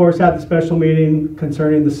 We, of course, had the special meeting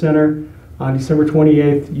concerning the center on December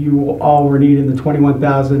 28th. You all were needing the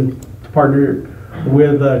 $21,000 to partner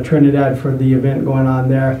with Trinidad for the event going on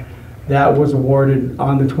there. That was awarded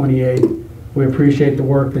on the 28th. We appreciate the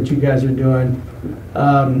work that you guys are doing.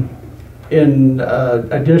 In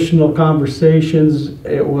additional conversations,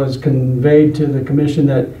 it was conveyed to the commission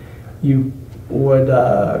that you would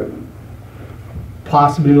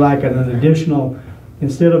possibly like an additional,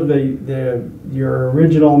 instead of your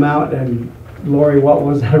original amount, and Lori, what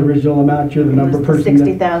was that original amount? You're the number person.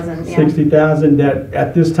 60,000. Yeah. 60,000. That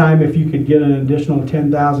at this time, if you could get an additional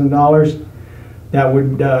 $10,000, that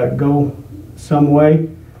would go some way.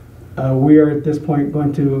 We are at this point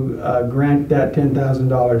going to grant that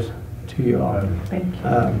 $10,000 to you all. Thank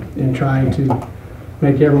you. In trying to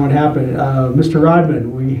make everyone happy. Mr.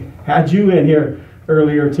 Rodman, we had you in here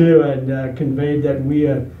earlier too, and conveyed that we,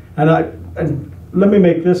 and let me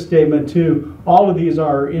make this statement too, all of these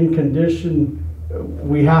are in condition.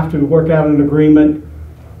 We have to work out an agreement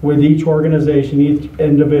with each organization, each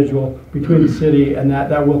individual between the city, and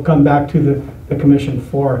that will come back to the commission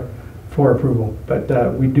for approval. But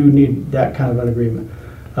we do need that kind of an agreement.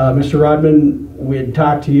 Mr. Rodman, we had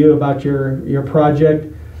talked to you about your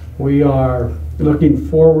project. We are looking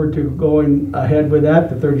forward to going ahead with that,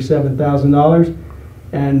 the $37,000.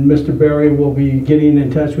 And Mr. Berry will be getting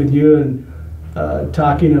in touch with you and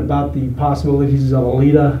talking about the possibilities of a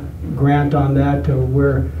LEDA grant on that, to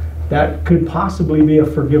where that could possibly be a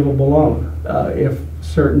forgivable loan if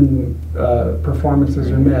certain performances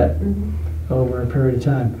are met over a period of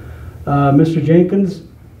time. Mr. Jenkins,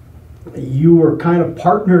 you were kind of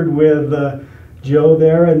partnered with Joe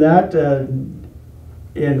there in that,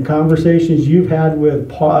 in conversations you've had with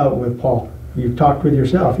Paul. You've talked with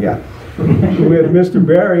yourself, yeah. With Mr.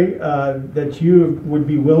 Berry, that you would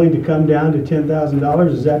be willing to come down to $10,000,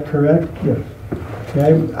 is that correct? Yes.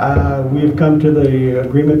 Okay, we've come to the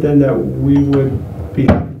agreement then that we would be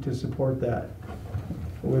happy to support that.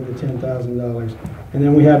 with the $10,000. And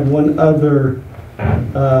then we had one other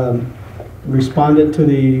respondent to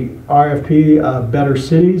the RFP, Better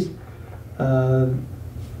Cities.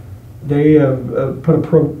 They put a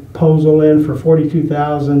proposal in for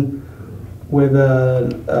 $42,000 with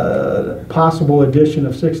a possible addition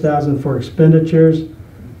of $6,000 for expenditures.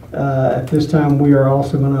 At this time, we are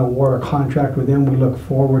also going to award a contract with them. We look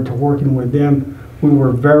forward to working with them. We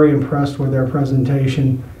were very impressed with their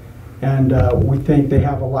presentation, and we think they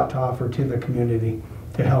have a lot to offer to the community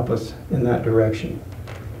to help us in that direction.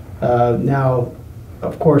 Now,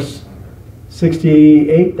 of course,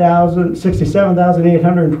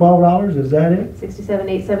 $67,812, is that it?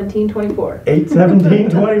 67,817.24.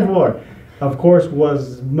 817.24. Of course,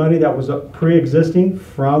 was money that was pre-existing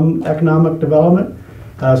from economic development.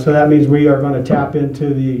 So that means we are going to tap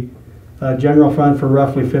into the general fund for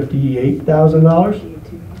roughly $58,000.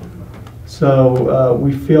 So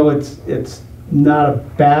we feel it's not a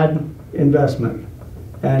bad investment.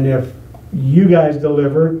 And if you guys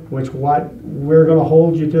deliver, which we're going to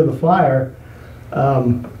hold you to the fire,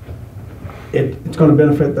 it's going to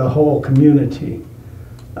benefit the whole community.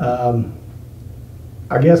 I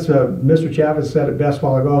guess Mr. Chavez said it best a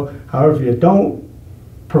while ago. However, if you don't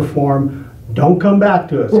perform, don't come back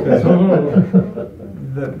to us, because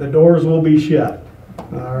the doors will be shut.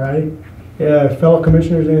 All right. Fellow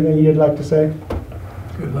commissioners, anything you'd like to say?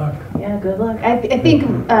 Good luck. Yeah, good luck. I think,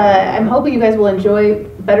 I'm hoping you guys will enjoy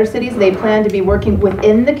Better Cities. They plan to be working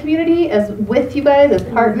within the community with you guys as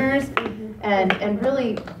partners, and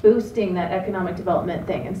really boosting that economic development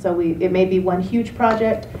thing. And so it may be one huge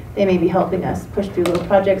project. They may be helping us push through little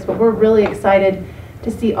projects, but we're really excited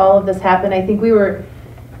to see all of this happen. I think we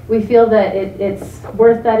feel that it's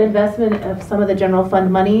worth that investment of some of the general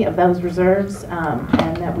fund money of those reserves,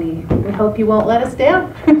 and that we hope you won't let us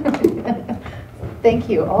down. Thank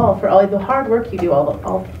you all for all the hard work you do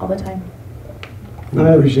all the time. We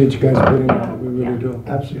appreciate you guys putting it out. We really do.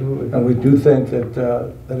 Absolutely. And we do think that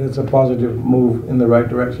that it's a positive move in the right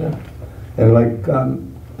direction. And like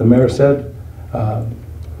the mayor said,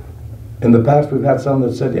 in the past we've had some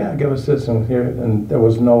that said, yeah, give us this and here, and there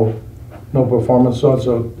was no performance.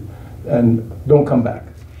 So and don't come back.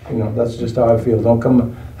 You know, that's just how I feel. Don't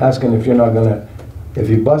come asking if you're not gonna. If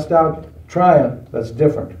you bust out trying, that's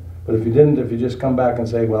different. But if you didn't, if you just come back and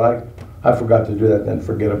say, well, I forgot to do that, then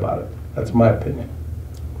forget about it. That's my opinion.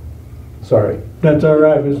 Sorry. That's all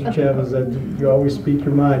right, Mr. Chavez. You always speak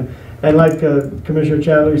your mind. And like Commissioner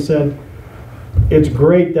Chatterley said, it's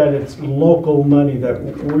great that it's local money that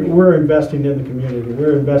we're investing in the community.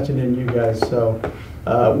 We're investing in you guys. So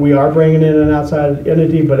we are bringing in an outside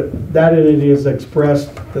entity, but that entity has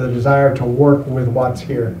expressed the desire to work with what's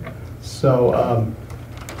here. So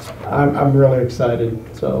I'm really excited.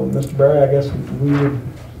 So, Mr. Berry, I guess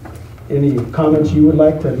any comments you would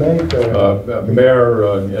like to make? Mayor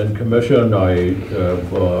and Commission, I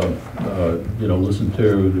have listened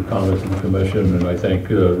to the comments of the Commission, and I think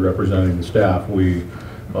representing the staff, we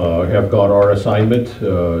have got our assignment.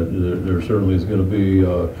 There certainly is going to be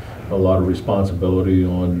a lot of responsibility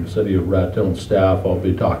on the City of Raton staff. I'll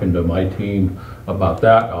be talking to my team about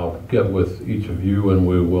that. I'll get with each of you, and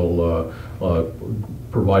we will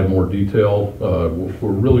provide more detail.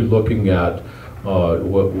 We're really looking at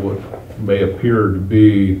what may appear to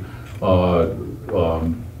be a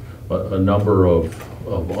number of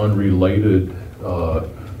unrelated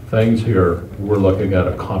things here. We're looking at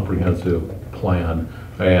a comprehensive plan,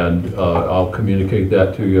 and I'll communicate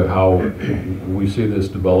that to you, how we see this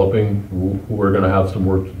developing. We're going to have some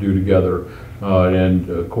work to do together, and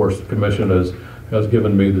of course the Commission has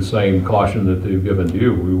given me the same caution that they've given to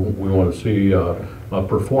you. We want to see a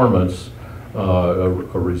performance, a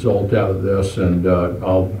result out of this, and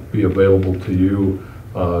I'll be available to you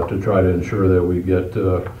to try to ensure that we get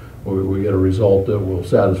a result that will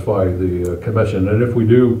satisfy the Commission. And if we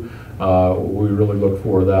do, we really look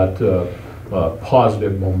for that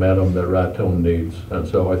positive momentum that Raton needs. And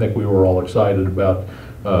so I think we were all excited about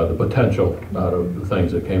the potential out of the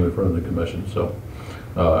things that came in front of the Commission. So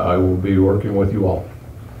I will be working with you all.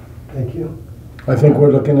 Thank you. I think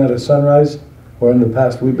we're looking at a sunrise, where in the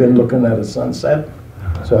past we've been looking at a sunset.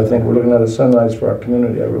 So I think we're looking at a sunrise for our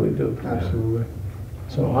community. I really do. Absolutely.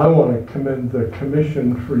 So I want to commend the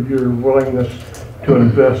Commission for your willingness to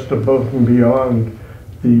invest above and beyond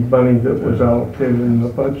the money that was allocated in the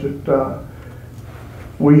budget.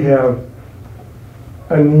 We have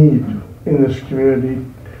a need in this community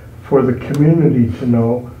for the community to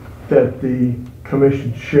know that the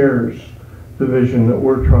Commission shares the vision that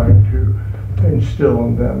we're trying to instill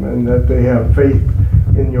in them, and that they have faith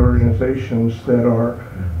in the organizations that are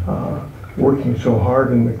working so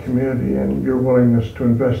hard in the community, and your willingness to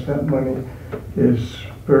invest that money is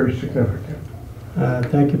very significant.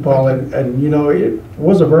 Thank you, Paul. And you know, it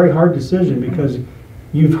was a very hard decision because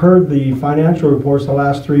you've heard the financial reports the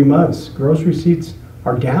last 3 months. Gross receipts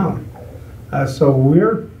are down. So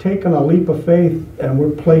we're taking a leap of faith, and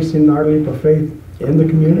we're placing our leap of faith in the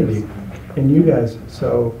community, in you guys.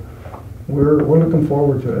 So we're looking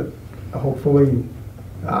forward to it. Hopefully,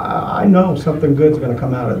 I know something good's going to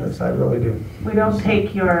come out of this. I really do. We don't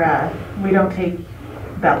take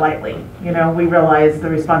that lightly. You know, we realize the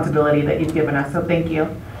responsibility that you've given us, so thank you.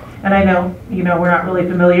 And I know, you know, we're not really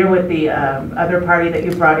familiar with the other party that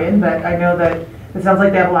you brought in, but I know that it sounds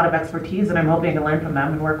like they have a lot of expertise, and I'm hoping to learn from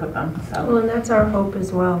them and work with them. So. Well, and that's our hope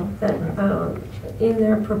as well, that in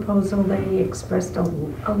their proposal, they expressed a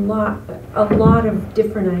lot of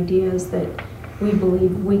different ideas that we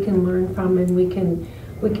believe we can learn from, and we can,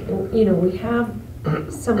 you know, we have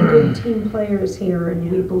some good team players here,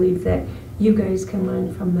 and we believe that you guys can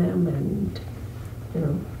learn from them, and, you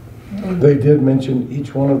know. They did mention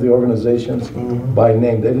each one of the organizations by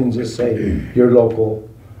name. They didn't just say your local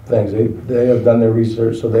things. They have done their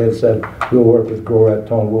research, so they had said, we'll work with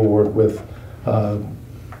Raton, we'll work with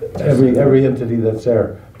every entity that's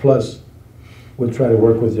there. Plus, we'll try to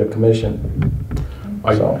work with your commission.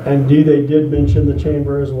 And they did mention the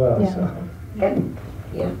chamber as well. Yeah. So.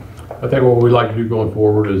 Yeah. I think what we'd like to do going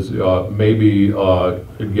forward is maybe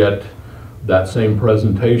get that same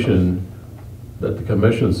presentation that the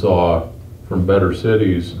commission saw from Better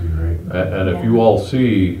Cities. And if you all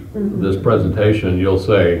see this presentation, you'll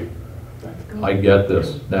say, I get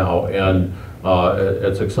this now. And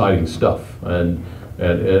it's exciting stuff. And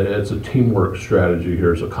it's a teamwork strategy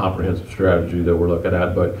here. It's a comprehensive strategy that we're looking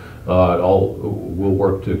at. But we'll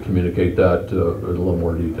work to communicate that in a little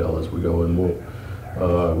more detail as we go, and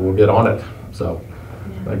we'll get on it. So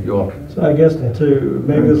thank you all. So I guess to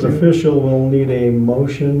make this official, we'll need a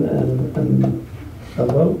motion and a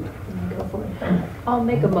vote. Go for it. I'll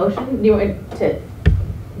make a motion. Do you want to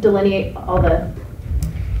delineate all the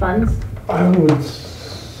funds? I would,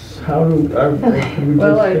 can we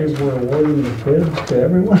just say we're awarding the bids to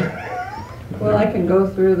everyone? Well, I can go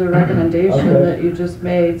through the recommendation that you just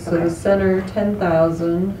made. So the center,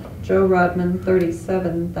 10,000, Joe Rodman,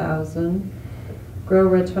 37,000, Grow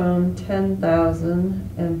Raton, 10,000,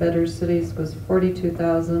 and Better Cities was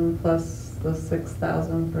 42,000 plus the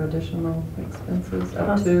 6,000 for additional expenses,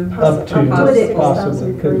 up to possibly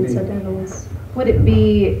for incidentals. Would it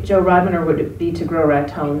be Joe Rodman, or would it be to Grow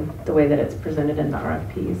Raton the way that it's presented in the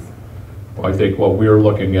RFPs? I think what we're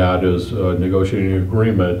looking at is negotiating an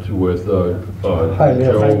agreement with Joe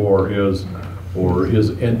or his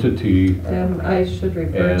entity. And I should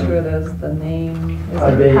refer to it as the name.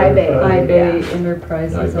 High Bay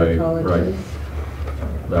Enterprises, I apologize.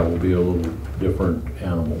 Right. That will be a little different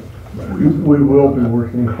animal. We will be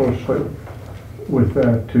working closely with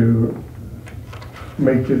that to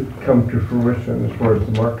make it come to fruition as far as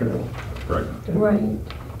the marketing. Right. Right.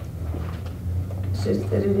 It's just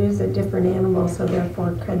that it is a different animal, so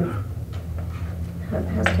therefore kind of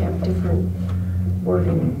has to have different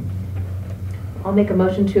wording. I'll make a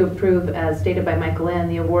motion to approve, as stated by Michael Lynn,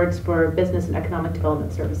 the awards for business and economic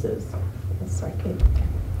development services. A second.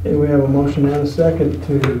 Okay, we have a motion and a second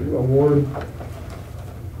to award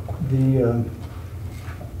the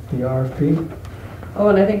RFP. Oh,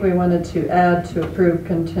 and I think we wanted to add to approve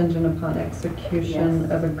contingent upon execution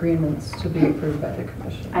of agreements to be approved by the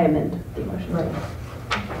commission. I amend the motion. Right.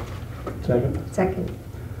 Second.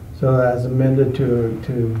 So as amended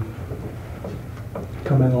to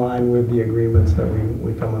come in line with the agreements that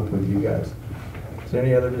we come up with you guys. Is there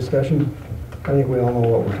any other discussion? I think we all know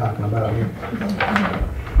what we're talking about here.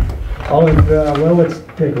 Well, let's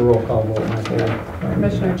take a roll call vote, Michael.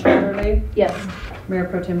 Commissioner Chatterley? Yes. Mayor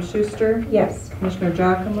Pro Tem Schuster? Yes. Commissioner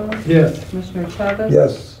Giacomo? Yes. Commissioner Chavez?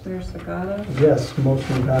 Yes. Mayor Sagata? Yes,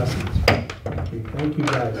 motion passes. Thank you,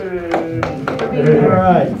 guys. All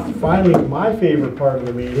right, finally, my favorite part of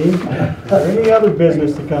the meeting. Is there any other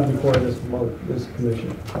business to come before this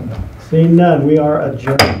commission? Seeing none, we are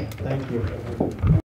adjourned. Thank you.